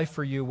gave his life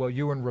for you while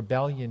you were in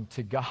rebellion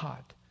to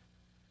God.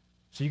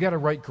 So you got to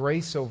write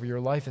grace over your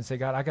life and say,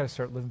 God, I got to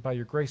start living by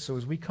your grace. So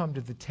as we come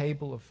to the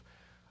table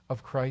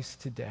of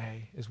Christ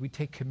today, as we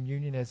take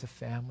communion as a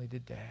family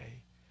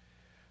today,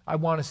 I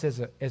want us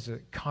as a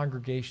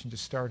congregation to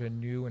start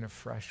anew and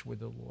afresh with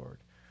the Lord.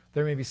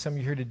 There may be some of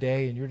you here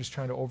today and you're just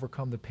trying to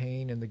overcome the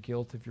pain and the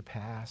guilt of your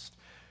past.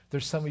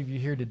 There's some of you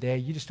here today,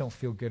 you just don't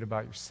feel good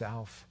about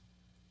yourself.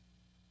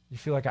 You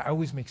feel like I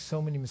always make so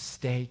many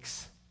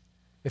mistakes.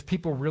 If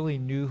people really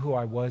knew who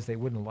I was, they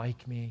wouldn't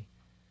like me.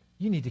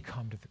 You need to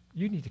come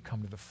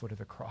to the foot of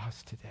the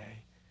cross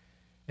today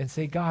and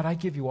say, God, I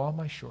give you all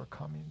my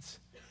shortcomings.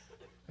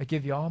 I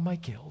give you all my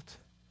guilt.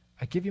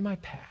 I give you my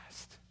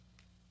past.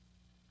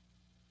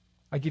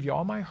 I give you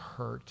all my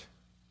hurt.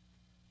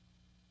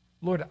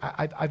 Lord,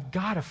 I've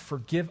got to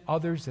forgive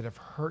others that have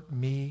hurt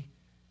me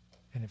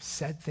and have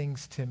said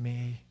things to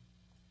me.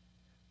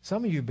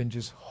 Some of you have been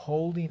just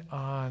holding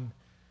on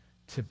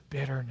to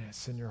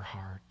bitterness in your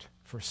heart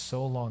for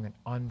so long, and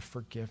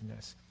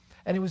unforgiveness.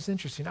 And it was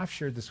interesting. I've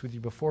shared this with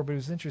you before, but it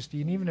was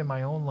interesting. Even in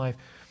my own life,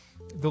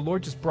 the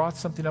Lord just brought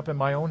something up in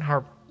my own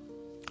heart.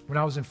 When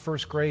I was in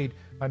first grade,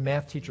 my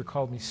math teacher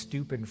called me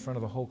stupid in front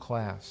of the whole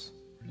class.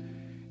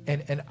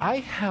 And I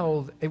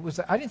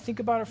didn't think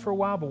about it for a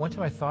while, but one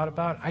time I thought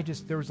about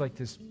it, there was like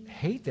this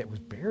hate that was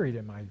buried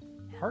in my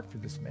heart for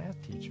this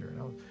math teacher.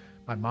 And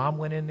my mom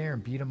went in there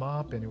and beat him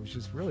up, and it was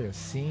just really a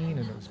scene,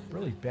 and it was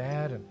really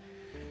bad. And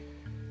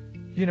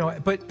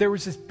but there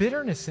was this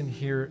bitterness in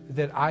here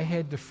that I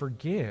had to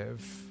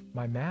forgive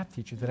my math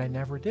teacher that I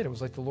never did. It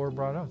was like the Lord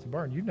brought it up.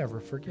 Barton, you've never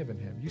forgiven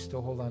him. You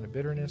still hold on to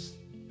bitterness,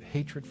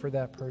 hatred for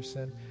that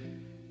person.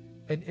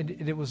 And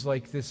it was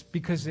like this,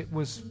 because it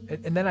was,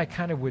 and then I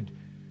kind of would,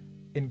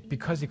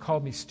 because he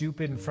called me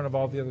stupid in front of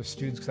all the other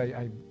students, because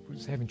I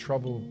was having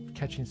trouble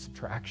catching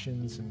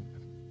subtractions, and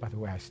by the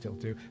way, I still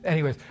do.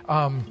 Anyways,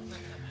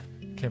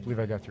 can't believe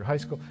I got through high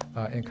school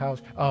and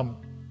college.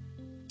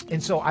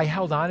 And so I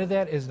held on to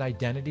that as an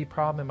identity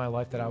problem in my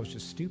life, that I was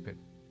just stupid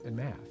in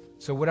math.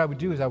 So what I would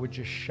do is I would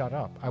just shut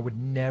up. I would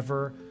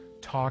never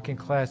talk in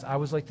class. I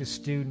was like the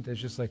student that's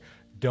just like,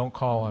 don't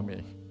call on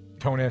me.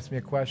 Don't ask me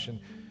a question,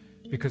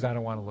 because I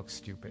don't want to look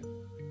stupid.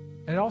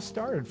 And it all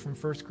started from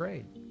first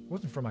grade. It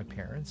wasn't from my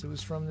parents. It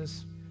was from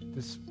this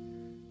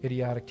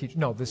idiotic teacher.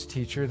 No, this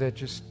teacher that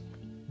just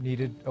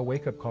needed a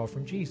wake-up call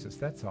from Jesus.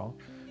 That's all.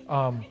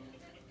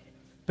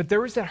 But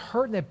there was that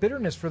hurt and that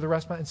bitterness for the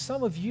rest of my life. And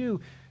some of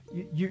you,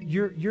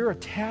 you're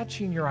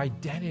attaching your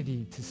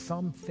identity to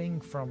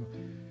something from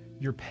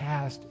your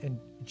past, and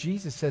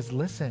Jesus says,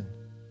 listen,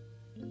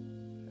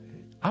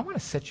 I want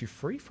to set you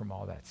free from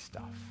all that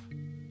stuff.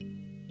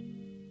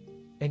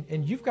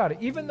 And you've got to,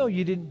 even though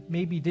you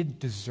didn't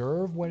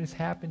deserve what has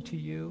happened to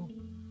you,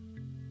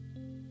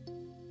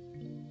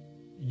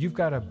 you've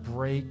got to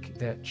break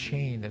that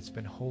chain that's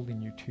been holding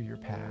you to your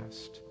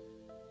past.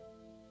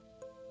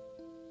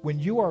 When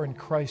you are in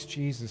Christ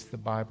Jesus, the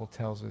Bible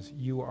tells us,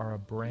 you are a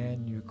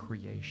brand new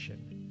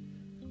creation.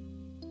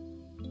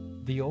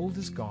 The old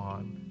is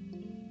gone.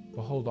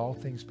 Behold, all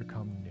things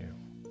become new.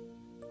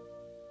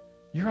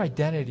 Your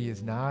identity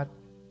is not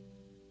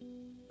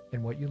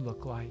in what you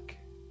look like,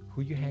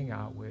 who you hang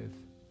out with,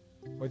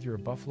 whether you're a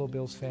Buffalo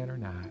Bills fan or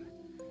not.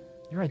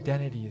 Your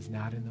identity is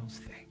not in those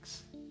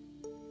things.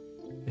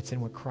 It's in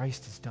what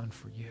Christ has done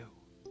for you.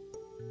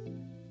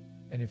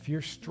 And if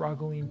you're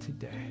struggling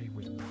today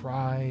with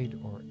pride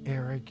or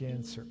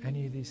arrogance or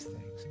any of these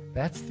things,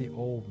 that's the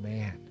old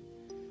man.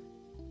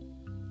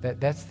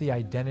 That's the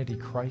identity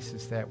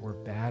crisis that we're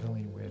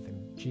battling with.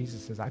 And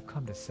Jesus says, I've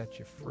come to set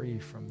you free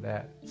from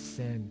that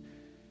sin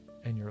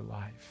in your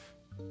life,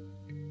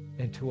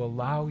 and to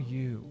allow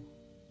you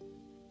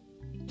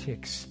to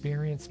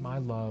experience my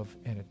love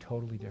in a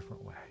totally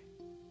different way.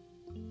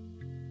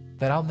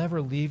 That I'll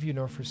never leave you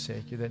nor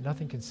forsake you, that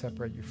nothing can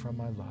separate you from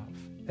my love.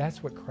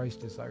 That's what Christ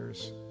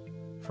desires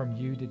from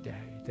you today,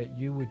 that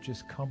you would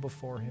just come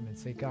before him and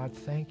say, God,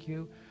 thank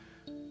you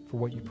for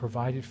what you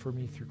provided for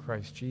me through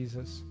Christ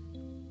Jesus.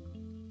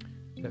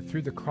 That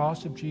through the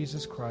cross of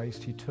Jesus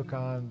Christ, he took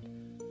on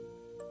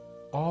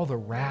all the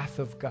wrath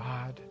of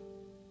God.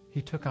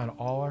 He took on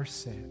all our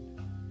sin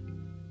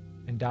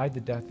and died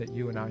the death that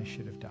you and I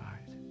should have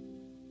died.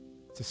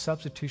 It's a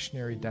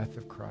substitutionary death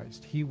of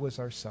Christ. He was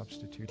our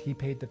substitute. He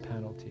paid the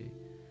penalty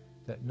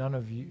that none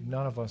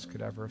of us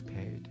could ever have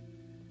paid.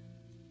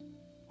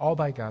 All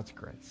by God's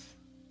grace.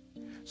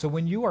 So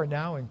when you are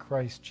now in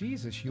Christ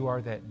Jesus, you are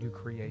that new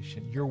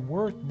creation. Your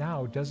worth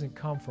now doesn't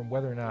come from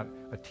whether or not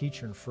a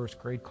teacher in first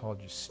grade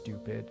called you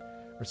stupid,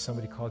 or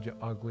somebody called you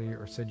ugly,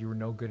 or said you were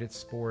no good at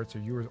sports, or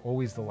you were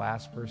always the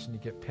last person to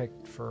get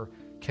picked for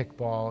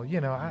kickball.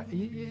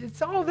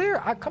 It's all there.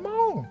 Come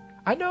on.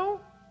 I know.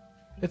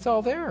 It's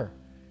all there.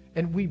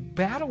 And we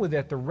battle with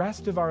that the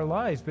rest of our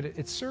lives, but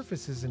it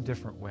surfaces in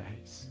different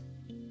ways.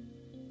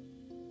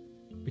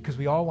 Because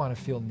we all want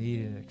to feel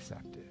needed and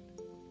accepted.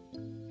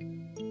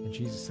 And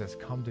Jesus says,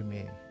 come to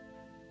me,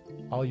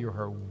 all you who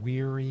are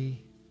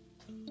weary,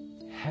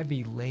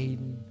 heavy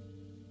laden,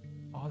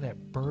 all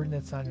that burden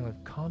that's on your life,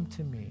 come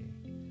to me.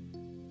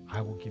 I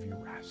will give you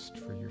rest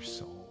for your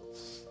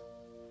souls.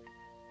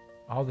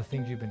 All the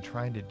things you've been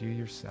trying to do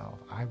yourself,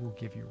 I will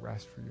give you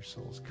rest for your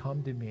souls.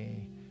 Come to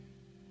me.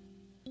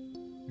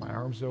 My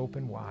arms are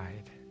open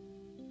wide.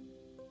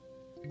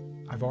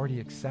 I've already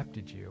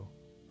accepted you.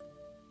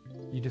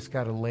 You just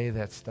got to lay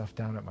that stuff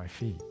down at my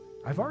feet.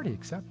 I've already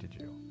accepted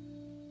you.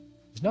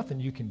 There's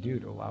nothing you can do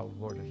to allow the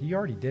Lord. He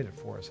already did it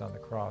for us on the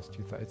cross.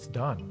 It's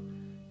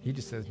done. He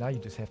just says, now you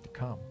just have to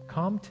come.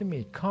 Come to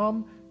me.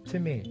 Come to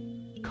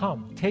me.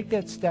 Come. Take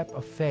that step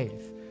of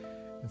faith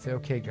and say,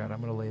 okay, God,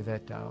 I'm going to lay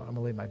that down. I'm going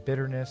to lay my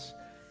bitterness,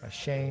 my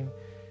shame.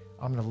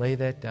 I'm going to lay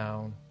that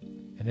down.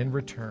 And in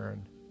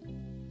return,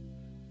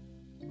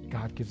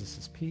 God gives us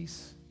his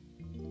peace,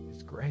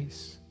 his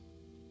grace,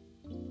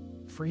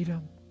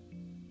 freedom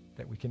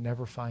that we can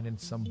never find in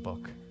some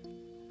book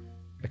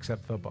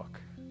except the book,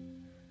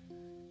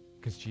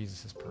 because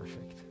Jesus is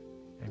perfect.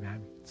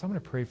 Amen. So I'm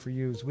going to pray for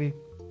you as we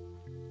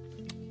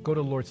go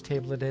to the Lord's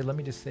table today. Let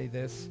me just say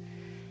this.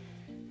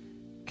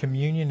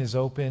 Communion is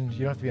open. You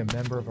don't have to be a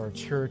member of our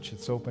church.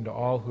 It's open to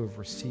all who have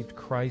received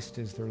Christ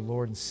as their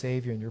Lord and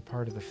Savior, and you're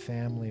part of the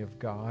family of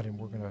God. And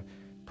we're going to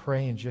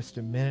pray in just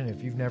a minute.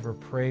 If you've never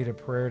prayed a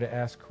prayer to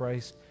ask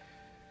Christ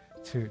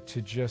to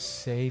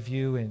just save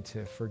you and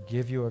to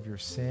forgive you of your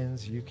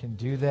sins, you can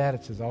do that.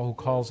 It says, all who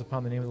calls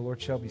upon the name of the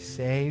Lord shall be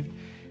saved.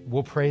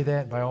 We'll pray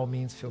that. By all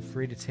means, feel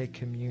free to take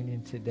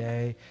communion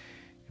today.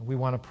 And we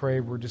want to pray.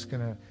 We're just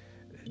going to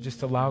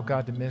just allow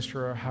God to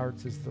minister our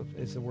hearts as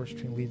the worship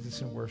team leads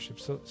us in worship.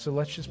 So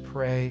let's just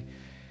pray.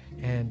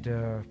 And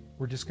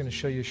we're just going to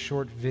show you a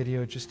short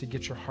video just to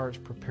get your hearts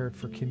prepared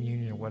for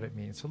communion and what it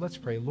means. So let's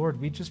pray. Lord,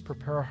 we just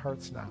prepare our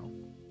hearts now.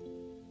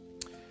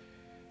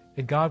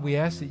 And God, we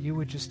ask that you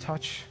would just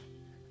touch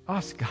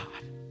us, God.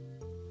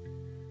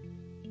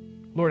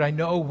 Lord, I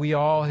know we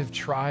all have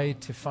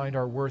tried to find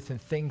our worth in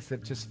things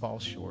that just fall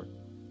short.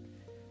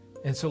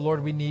 And so,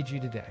 Lord, we need you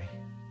today.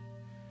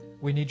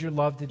 We need your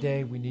love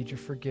today. We need your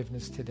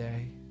forgiveness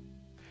today.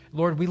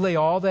 Lord, we lay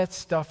all that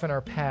stuff in our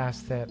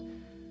past that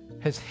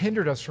has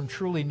hindered us from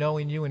truly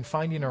knowing you and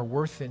finding our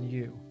worth in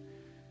you.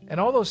 And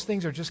all those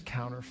things are just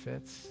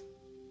counterfeits.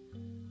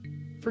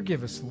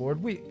 Forgive us,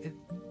 Lord.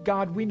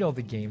 God, we know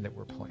the game that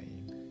we're playing.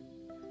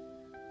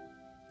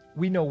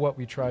 We know what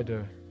we tried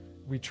to,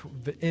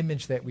 the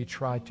image that we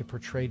tried to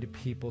portray to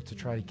people to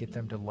try to get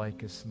them to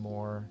like us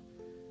more.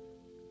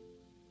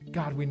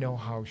 God, we know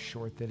how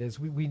short that is.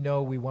 We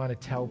know we want to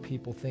tell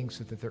people things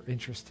so that they're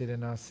interested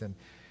in us. And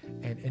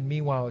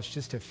meanwhile, it's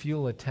just a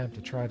futile attempt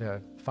to try to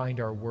find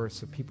our worth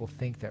so people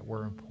think that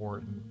we're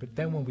important. But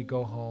then when we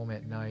go home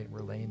at night,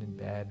 we're laying in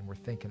bed and we're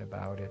thinking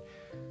about it,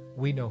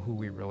 we know who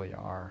we really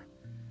are.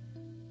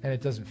 And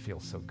it doesn't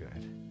feel so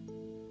good.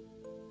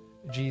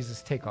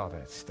 Jesus, take all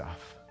that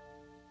stuff.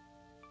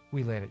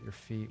 We lay it at your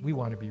feet. We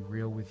want to be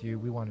real with you.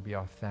 We want to be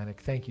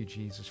authentic. Thank you,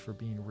 Jesus, for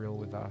being real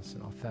with us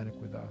and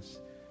authentic with us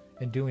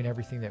and doing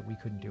everything that we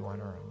couldn't do on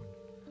our own.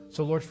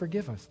 So, Lord,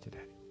 forgive us today.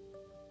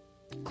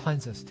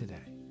 Cleanse us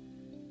today,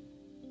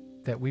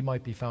 that we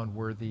might be found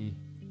worthy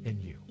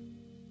in you.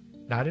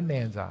 Not in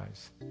man's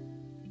eyes,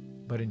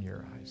 but in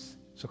your eyes.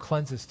 So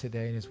cleanse us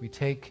today, and as we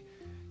take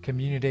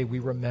communion today, we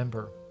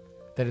remember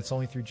that it's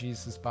only through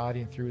Jesus'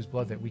 body and through his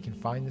blood that we can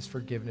find this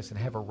forgiveness and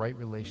have a right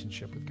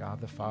relationship with God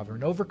the Father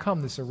and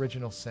overcome this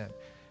original sin.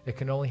 It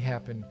can only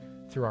happen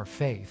through our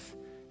faith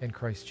in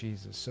Christ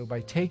Jesus. So by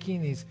taking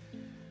these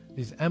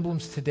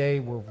emblems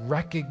today, we're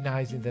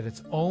recognizing that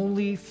it's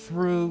only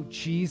through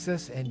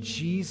Jesus and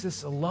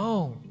Jesus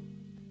alone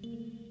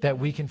that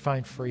we can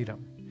find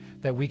freedom,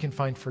 that we can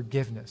find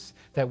forgiveness,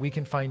 that we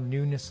can find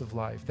newness of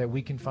life, that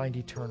we can find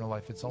eternal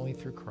life. It's only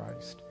through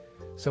Christ.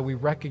 So we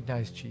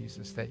recognize,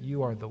 Jesus, that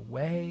you are the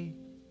way,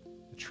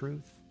 the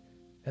truth,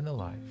 and the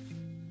life.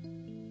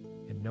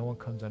 And no one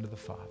comes unto the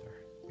Father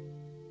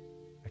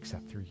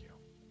except through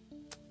you.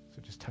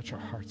 So just touch our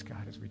hearts,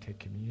 God, as we take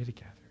communion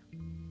together.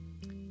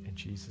 In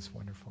Jesus'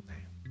 wonderful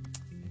name.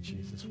 In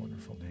Jesus'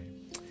 wonderful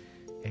name.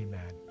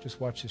 Amen. Just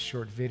watch this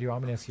short video. I'm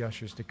going to ask the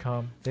ushers to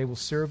come. They will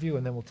serve you,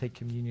 and then we'll take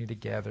communion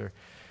together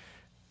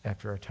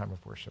after our time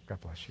of worship.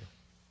 God bless you.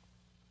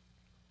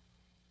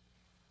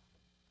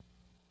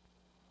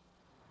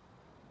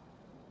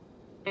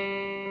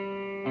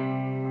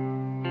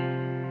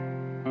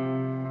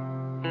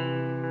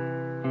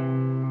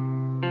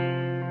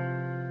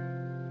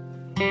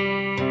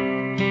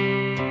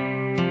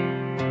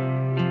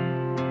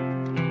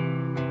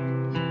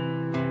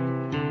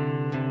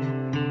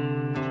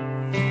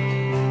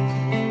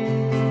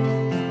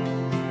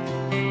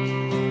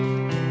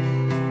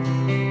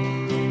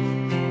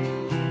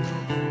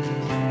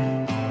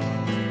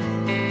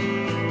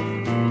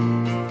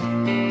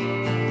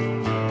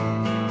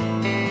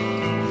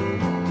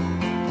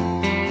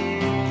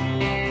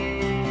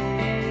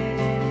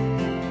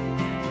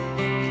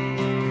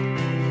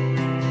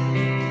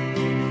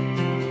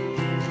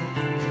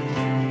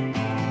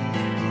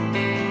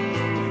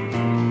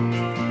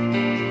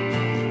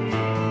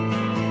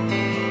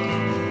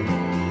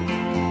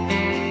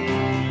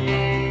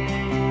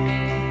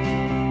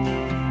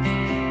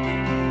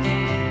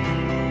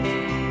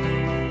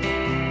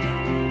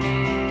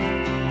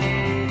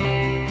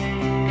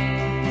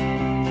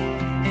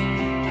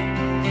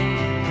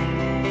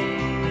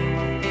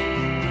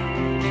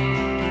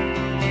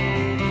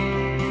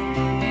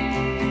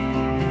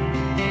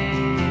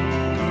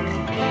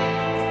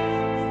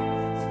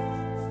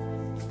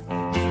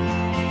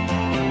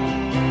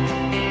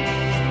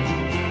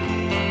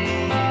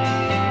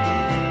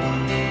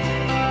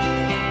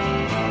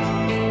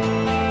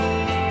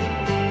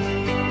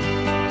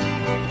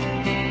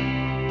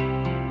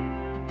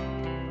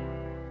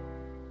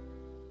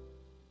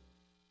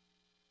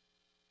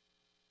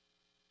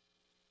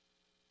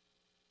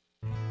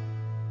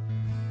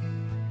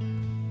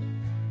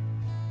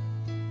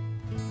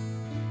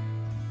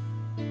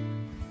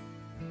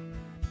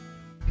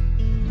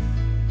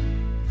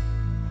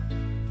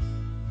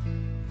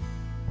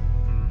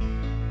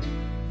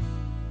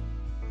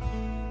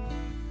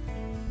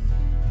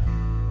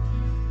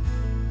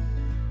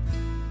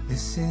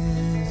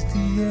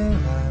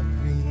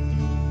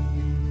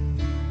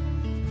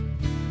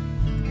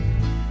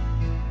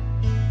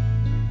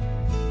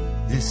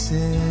 This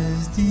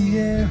is the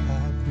air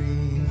I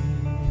breathe.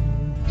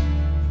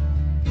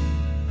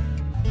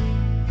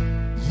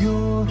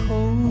 Your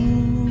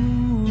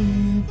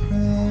holy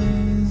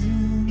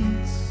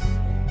presence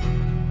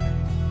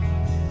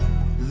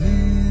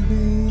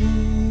living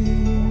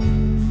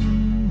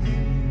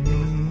in me.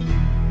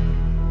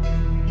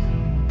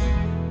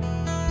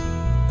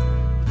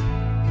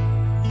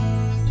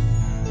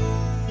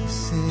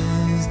 This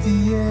is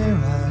the air I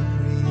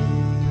breathe.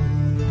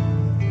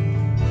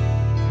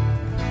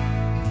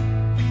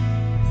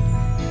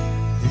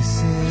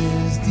 This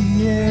is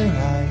the air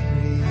I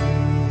breathe.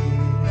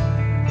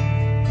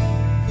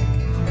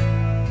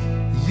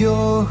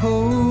 Your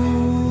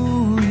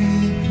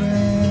holy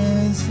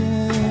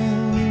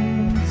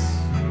presence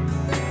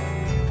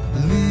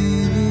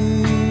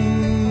living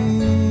in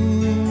me.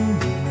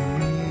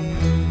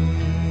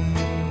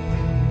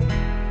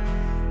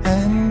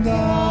 And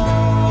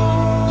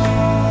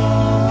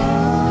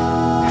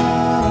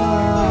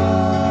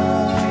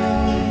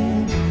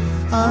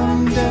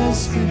I'm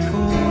desperate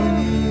for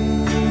you.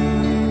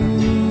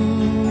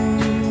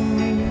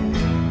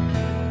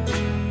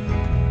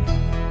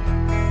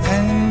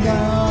 And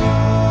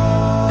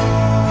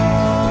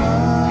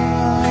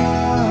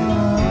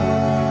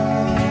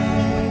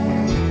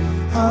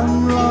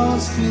I'm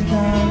lost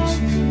without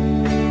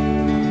you.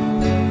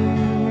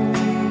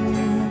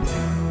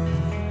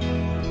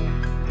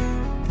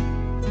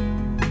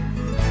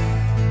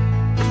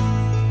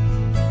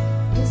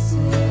 This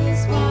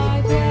is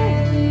my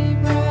daily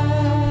bread.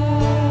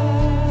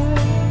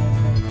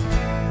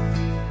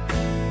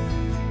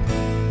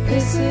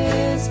 This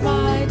is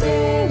my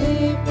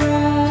daily bread.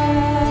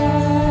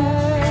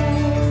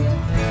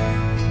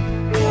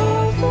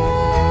 Your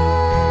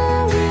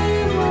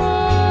very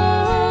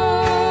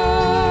word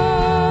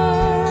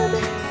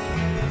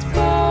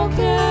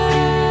spoken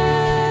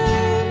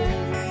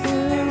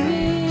through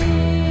me.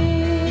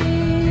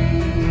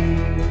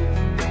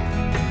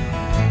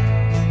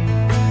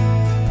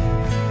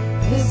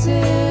 This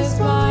is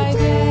my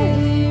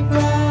daily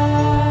bread.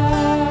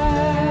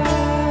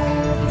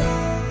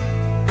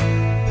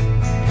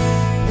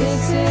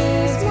 This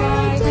is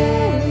my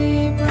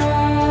daily bread.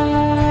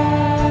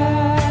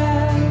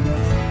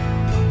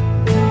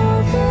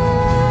 Your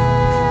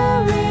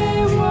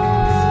very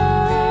word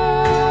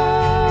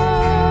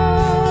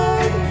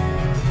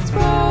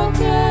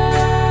spoken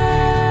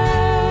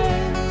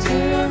to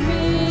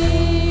me.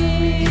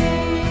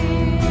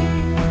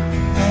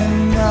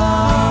 And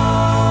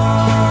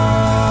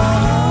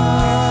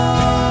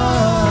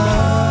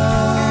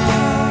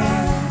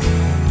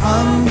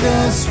I'm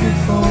desperate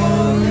for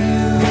you.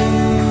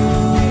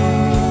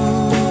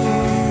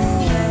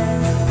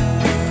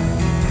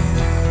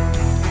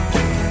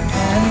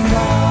 And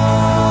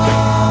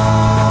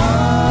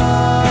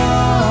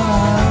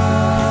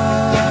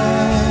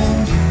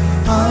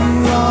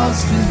I'm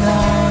lost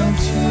without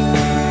you.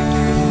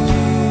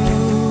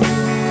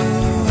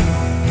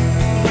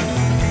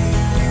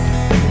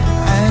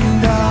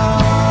 And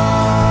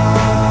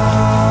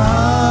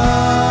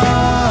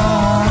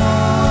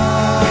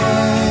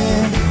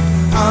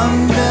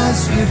I'm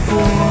desperate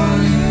for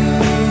you.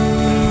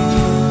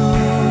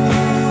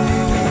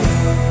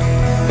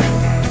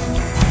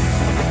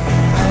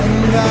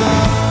 And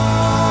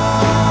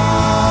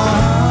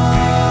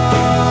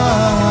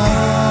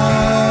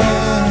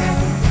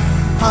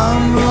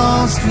I'm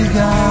lost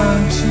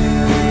without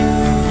you.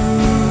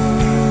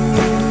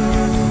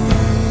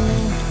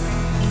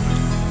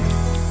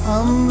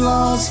 I'm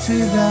lost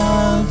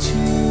without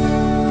you.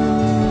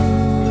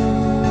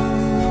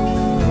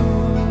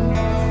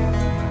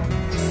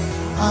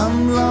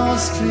 I'm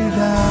lost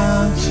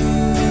without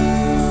you.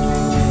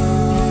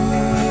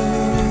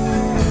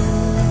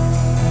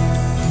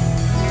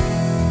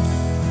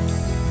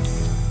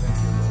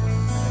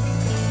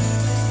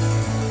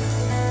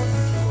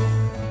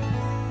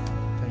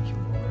 Thank you,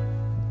 Lord.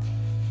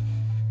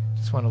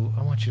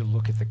 I want you to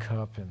look at the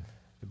cup and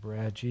the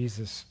bread.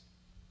 Jesus,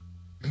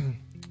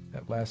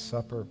 at Last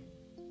Supper,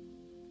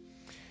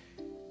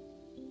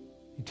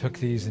 he took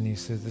these and he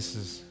said, "This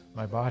is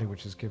my body,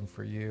 which is given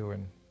for you."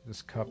 And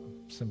this cup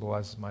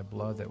symbolizes my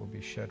blood that will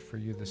be shed for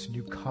you, this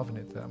new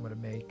covenant that I'm going to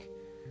make.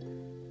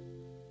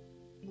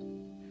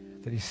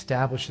 That he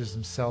establishes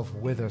himself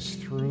with us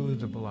through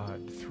the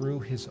blood,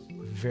 through his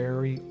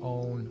very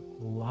own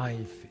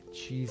life.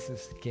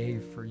 Jesus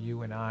gave for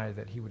you and I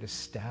that he would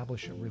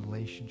establish a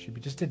relationship.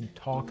 He just didn't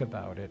talk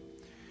about it.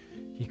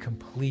 He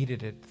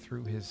completed it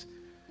through his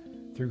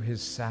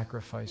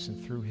sacrifice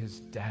and through his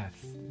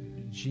death.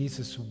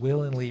 Jesus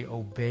willingly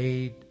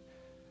obeyed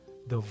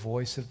the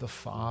voice of the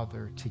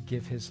Father to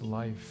give his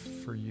life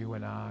for you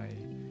and I.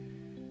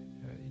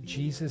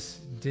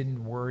 Jesus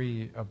didn't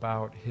worry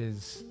about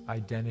his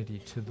identity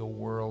to the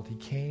world. He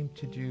came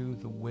to do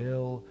the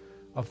will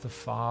of the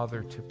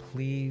Father, to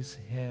please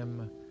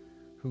him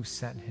who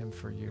sent him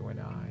for you and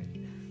I.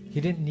 He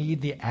didn't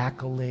need the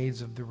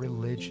accolades of the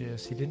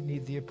religious. He didn't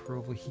need the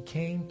approval. He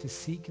came to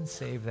seek and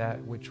save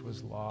that which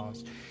was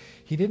lost.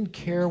 He didn't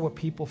care what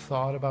people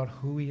thought about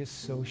who he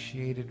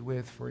associated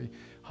with, for he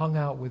hung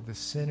out with the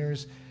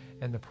sinners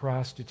and the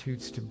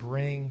prostitutes to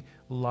bring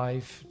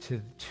life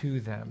to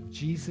them.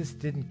 Jesus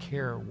didn't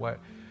care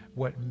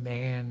what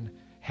man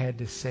had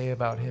to say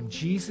about him.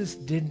 Jesus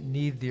didn't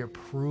need the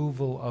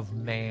approval of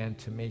man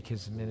to make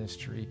his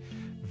ministry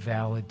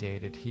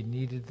validated. He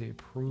needed the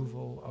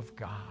approval of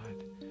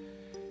God.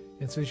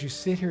 And so as you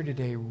sit here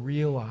today,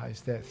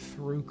 realize that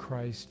through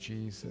Christ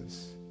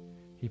Jesus,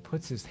 he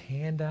puts his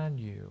hand on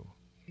you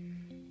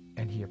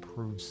and he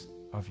approves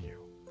of you.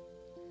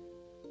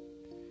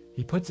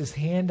 He puts his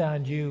hand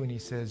on you and he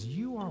says,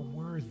 you are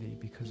worthy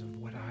because of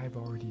what I've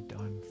already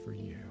done for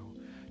you.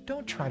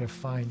 Don't try to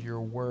find your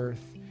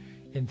worth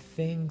in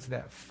things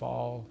that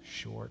fall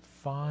short.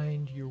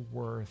 Find your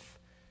worth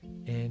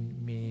in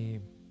me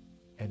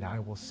and I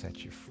will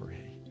set you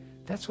free.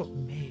 That's what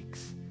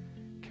makes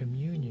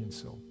communion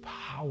so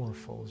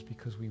powerful, is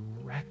because we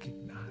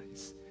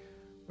recognize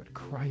what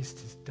Christ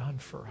has done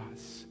for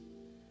us.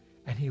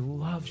 And he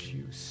loves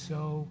you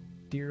so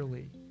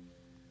dearly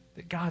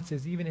that God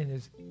says, even in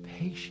his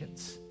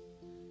patience,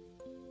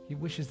 he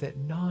wishes that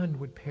none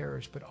would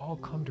perish, but all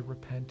come to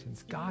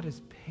repentance. God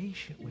is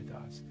patient with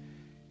us.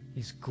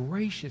 He's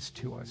gracious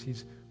to us.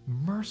 He's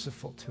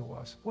merciful to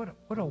us. What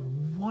a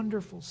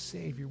wonderful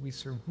Savior we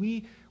serve.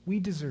 We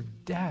deserve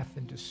death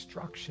and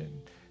destruction,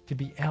 to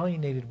be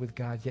alienated with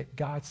God, yet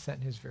God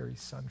sent his very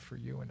Son for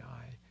you and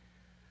I.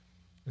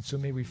 And so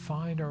may we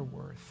find our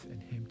worth in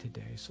him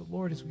today. So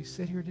Lord, as we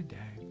sit here today,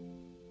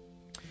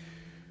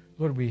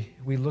 Lord,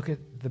 we look at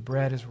the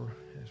bread as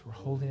we're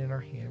holding it in our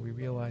hand. We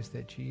realize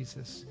that,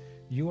 Jesus,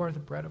 you are the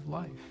bread of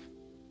life.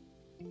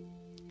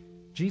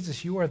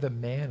 Jesus, you are the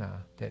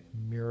manna, that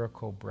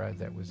miracle bread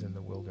that was in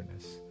the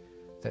wilderness,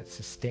 that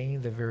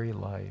sustained the very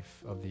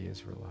life of the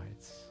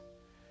Israelites.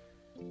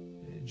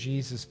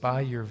 Jesus,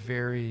 by your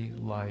very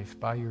life,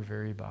 by your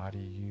very body,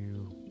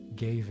 you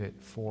gave it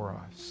for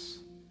us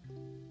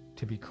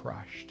to be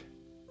crushed,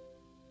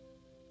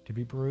 to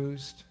be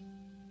bruised.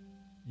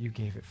 You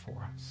gave it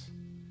for us.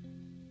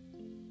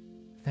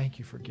 Thank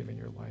you for giving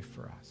your life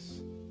for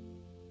us.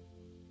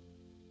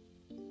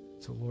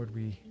 So, Lord,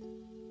 we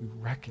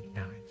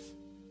recognize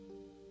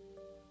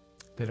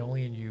that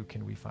only in you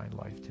can we find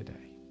life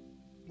today.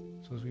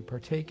 So as we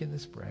partake in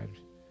this bread,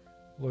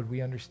 Lord,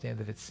 we understand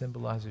that it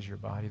symbolizes your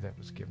body that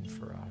was given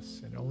for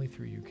us, and only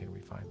through you can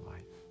we find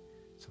life.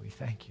 So we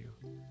thank you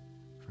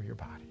for your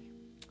body.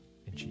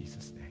 In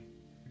Jesus' name,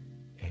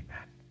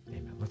 amen.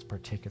 Amen. Let's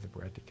partake of the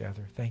bread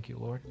together. Thank you,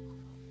 Lord.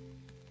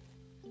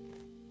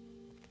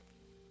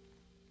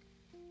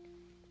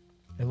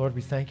 And Lord,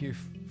 we thank you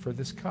for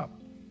this cup.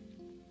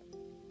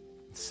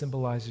 It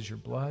symbolizes your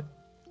blood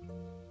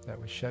that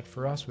was shed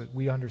for us.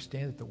 We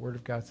understand that the Word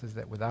of God says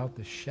that without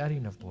the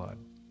shedding of blood,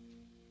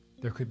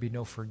 there could be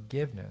no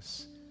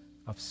forgiveness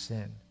of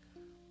sin.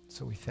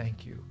 So we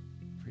thank you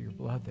for your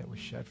blood that was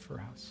shed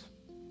for us.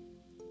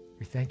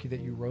 We thank you that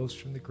you rose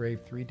from the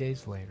grave 3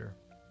 days later,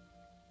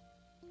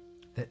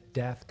 that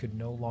death could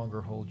no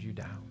longer hold you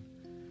down,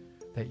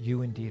 that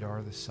you indeed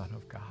are the Son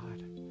of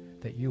God,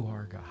 that you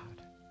are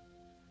God,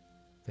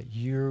 that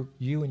you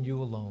and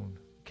you alone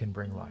can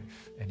bring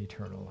life and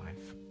eternal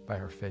life by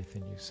our faith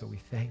in you. So we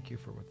thank you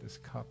for what this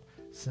cup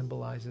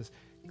symbolizes.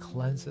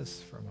 Cleanse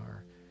us from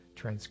our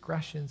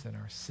transgressions and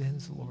our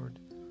sins, Lord.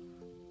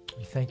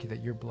 We thank you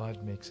that your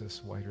blood makes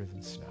us whiter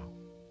than snow.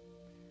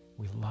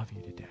 We love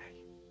you today.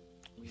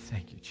 We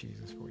thank you,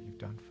 Jesus, for what you've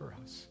done for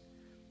us.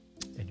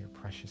 In your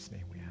precious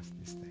name we ask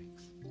these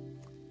things.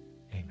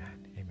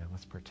 Amen. Amen.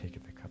 Let's partake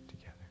of the cup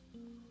together.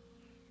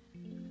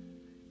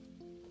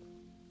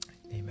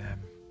 Amen.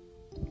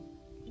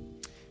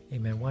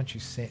 Amen. Why don't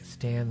you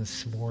stand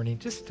this morning,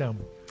 just as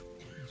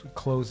we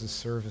close the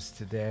service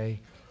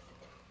today,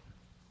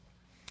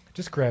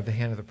 just grab the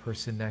hand of the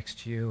person next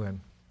to you. And,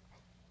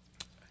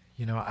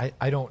 you know,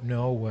 I don't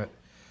know what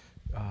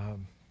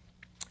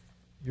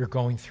you're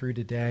going through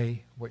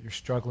today, what you're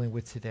struggling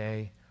with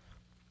today,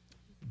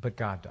 but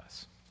God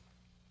does.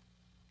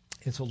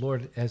 And so,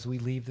 Lord, as we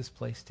leave this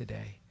place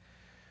today,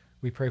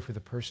 we pray for the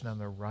person on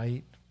the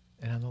right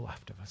and on the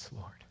left of us,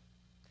 Lord.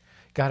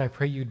 God, I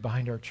pray you'd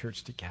bind our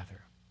church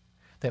together,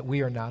 that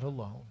we are not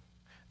alone,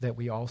 that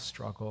we all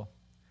struggle,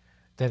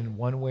 that in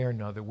one way or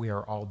another we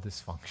are all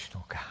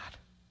dysfunctional, God.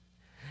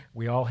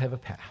 We all have a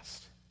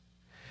past.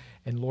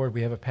 And Lord,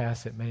 we have a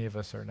past that many of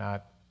us are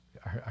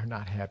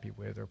not happy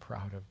with or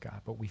proud of,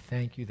 God. But we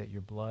thank you that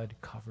your blood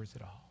covers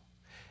it all.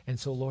 And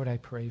so, Lord, I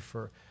pray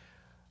for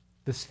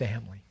this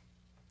family,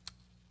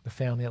 the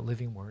family at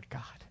Living Word,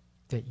 God,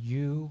 that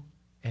you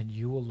and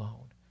you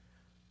alone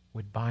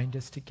would bind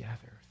us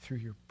together through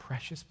your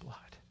precious blood,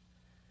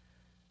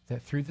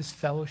 that through this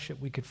fellowship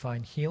we could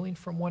find healing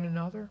from one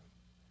another,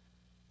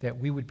 that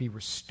we would be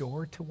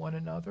restored to one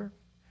another,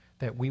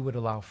 that we would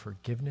allow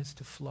forgiveness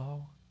to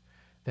flow,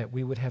 that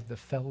we would have the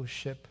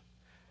fellowship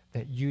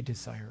that you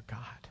desire,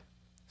 God.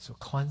 So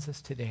cleanse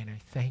us today, and I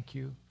thank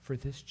you for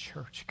this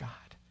church, God.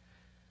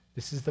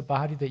 This is the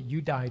body that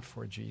you died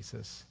for,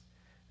 Jesus,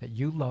 that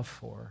you love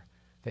for,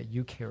 that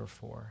you care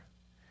for.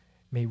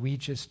 may we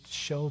just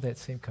show that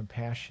same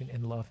compassion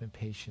and love and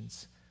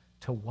patience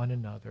to one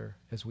another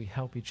as we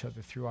help each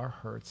other through our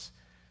hurts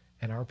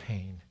and our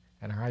pain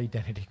and our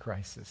identity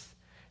crisis.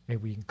 May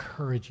we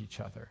encourage each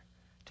other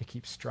to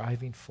keep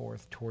striving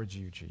forth towards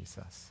you,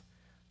 Jesus.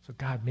 So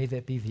God, may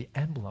that be the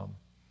emblem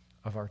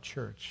of our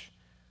church,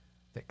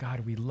 that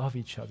God, we love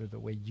each other the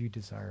way you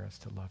desire us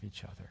to love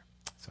each other.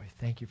 So I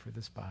thank you for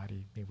this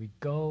body. May we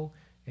go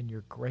in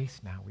your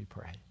grace now, we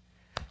pray.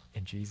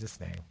 In Jesus'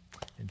 name.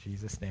 In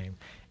Jesus' name.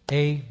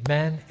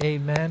 Amen.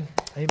 Amen.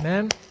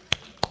 Amen.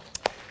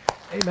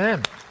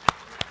 Amen.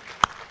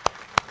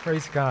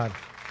 Praise God.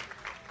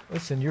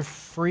 Listen, you're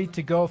free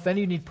to go. If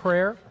any of you need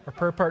prayer, our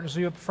prayer partners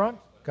will be up front.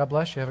 God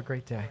bless you. Have a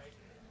great day.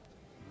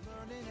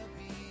 Learning to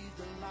be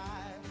the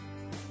light.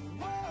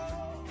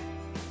 Whoa,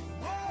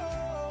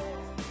 whoa.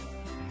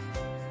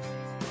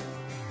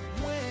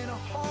 When a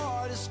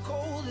heart is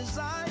cold as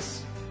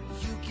ice,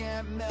 you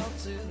can't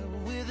melt it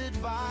with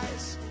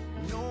advice.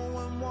 No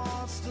one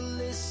wants to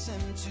listen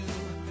to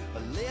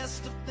a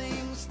list of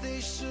things they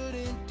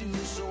shouldn't do.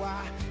 So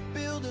I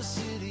build a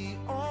city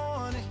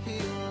on a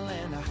hill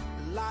and I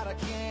light a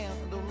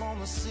candle on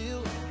the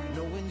sill,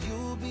 knowing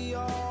you'll be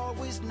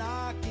always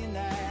knocking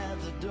at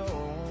the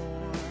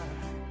door.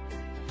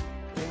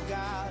 Oh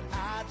God,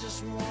 I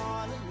just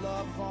want to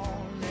love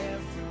on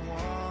everyone.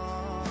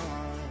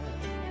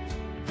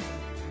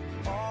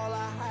 All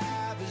I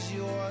have is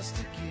yours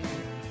to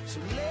give,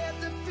 so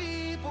let the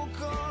people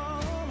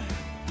come.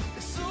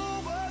 There's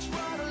so much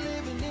brighter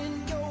living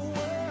in your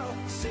world.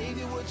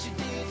 Savior, what you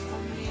did for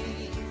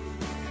me,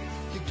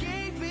 you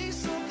gave me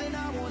something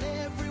I want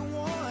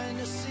everyone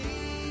to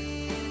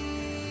see.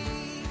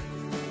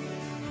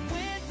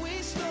 When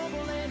we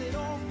stumble and it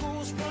all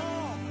goes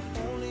wrong,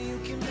 only you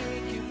can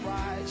make it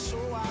right. So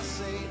I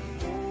say,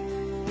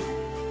 oh,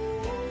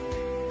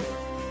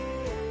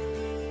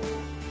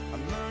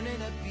 I'm learning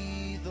to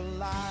be the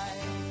light.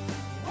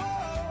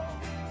 Whoa,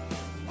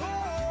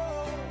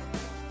 whoa,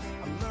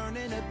 I'm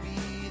learning to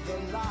be the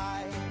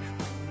light.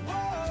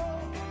 Whoa,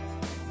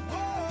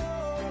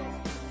 whoa,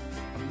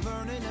 I'm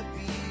learning to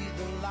be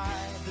the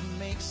light that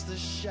makes the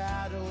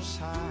shadows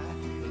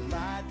hide, the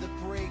light that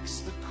breaks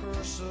the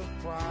curse of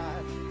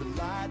pride, the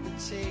light that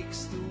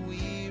takes the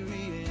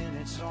weary in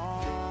its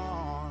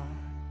arms.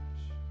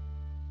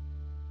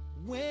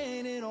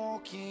 When it all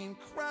came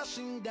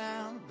crashing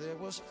down, there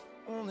was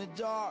only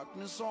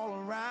darkness all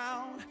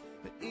around,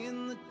 but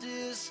in the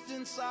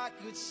distance I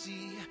could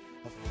see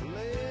a flame.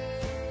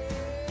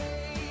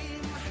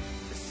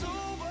 There's so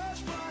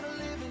much brighter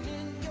living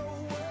in your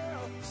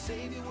world.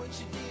 Savior, what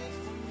you did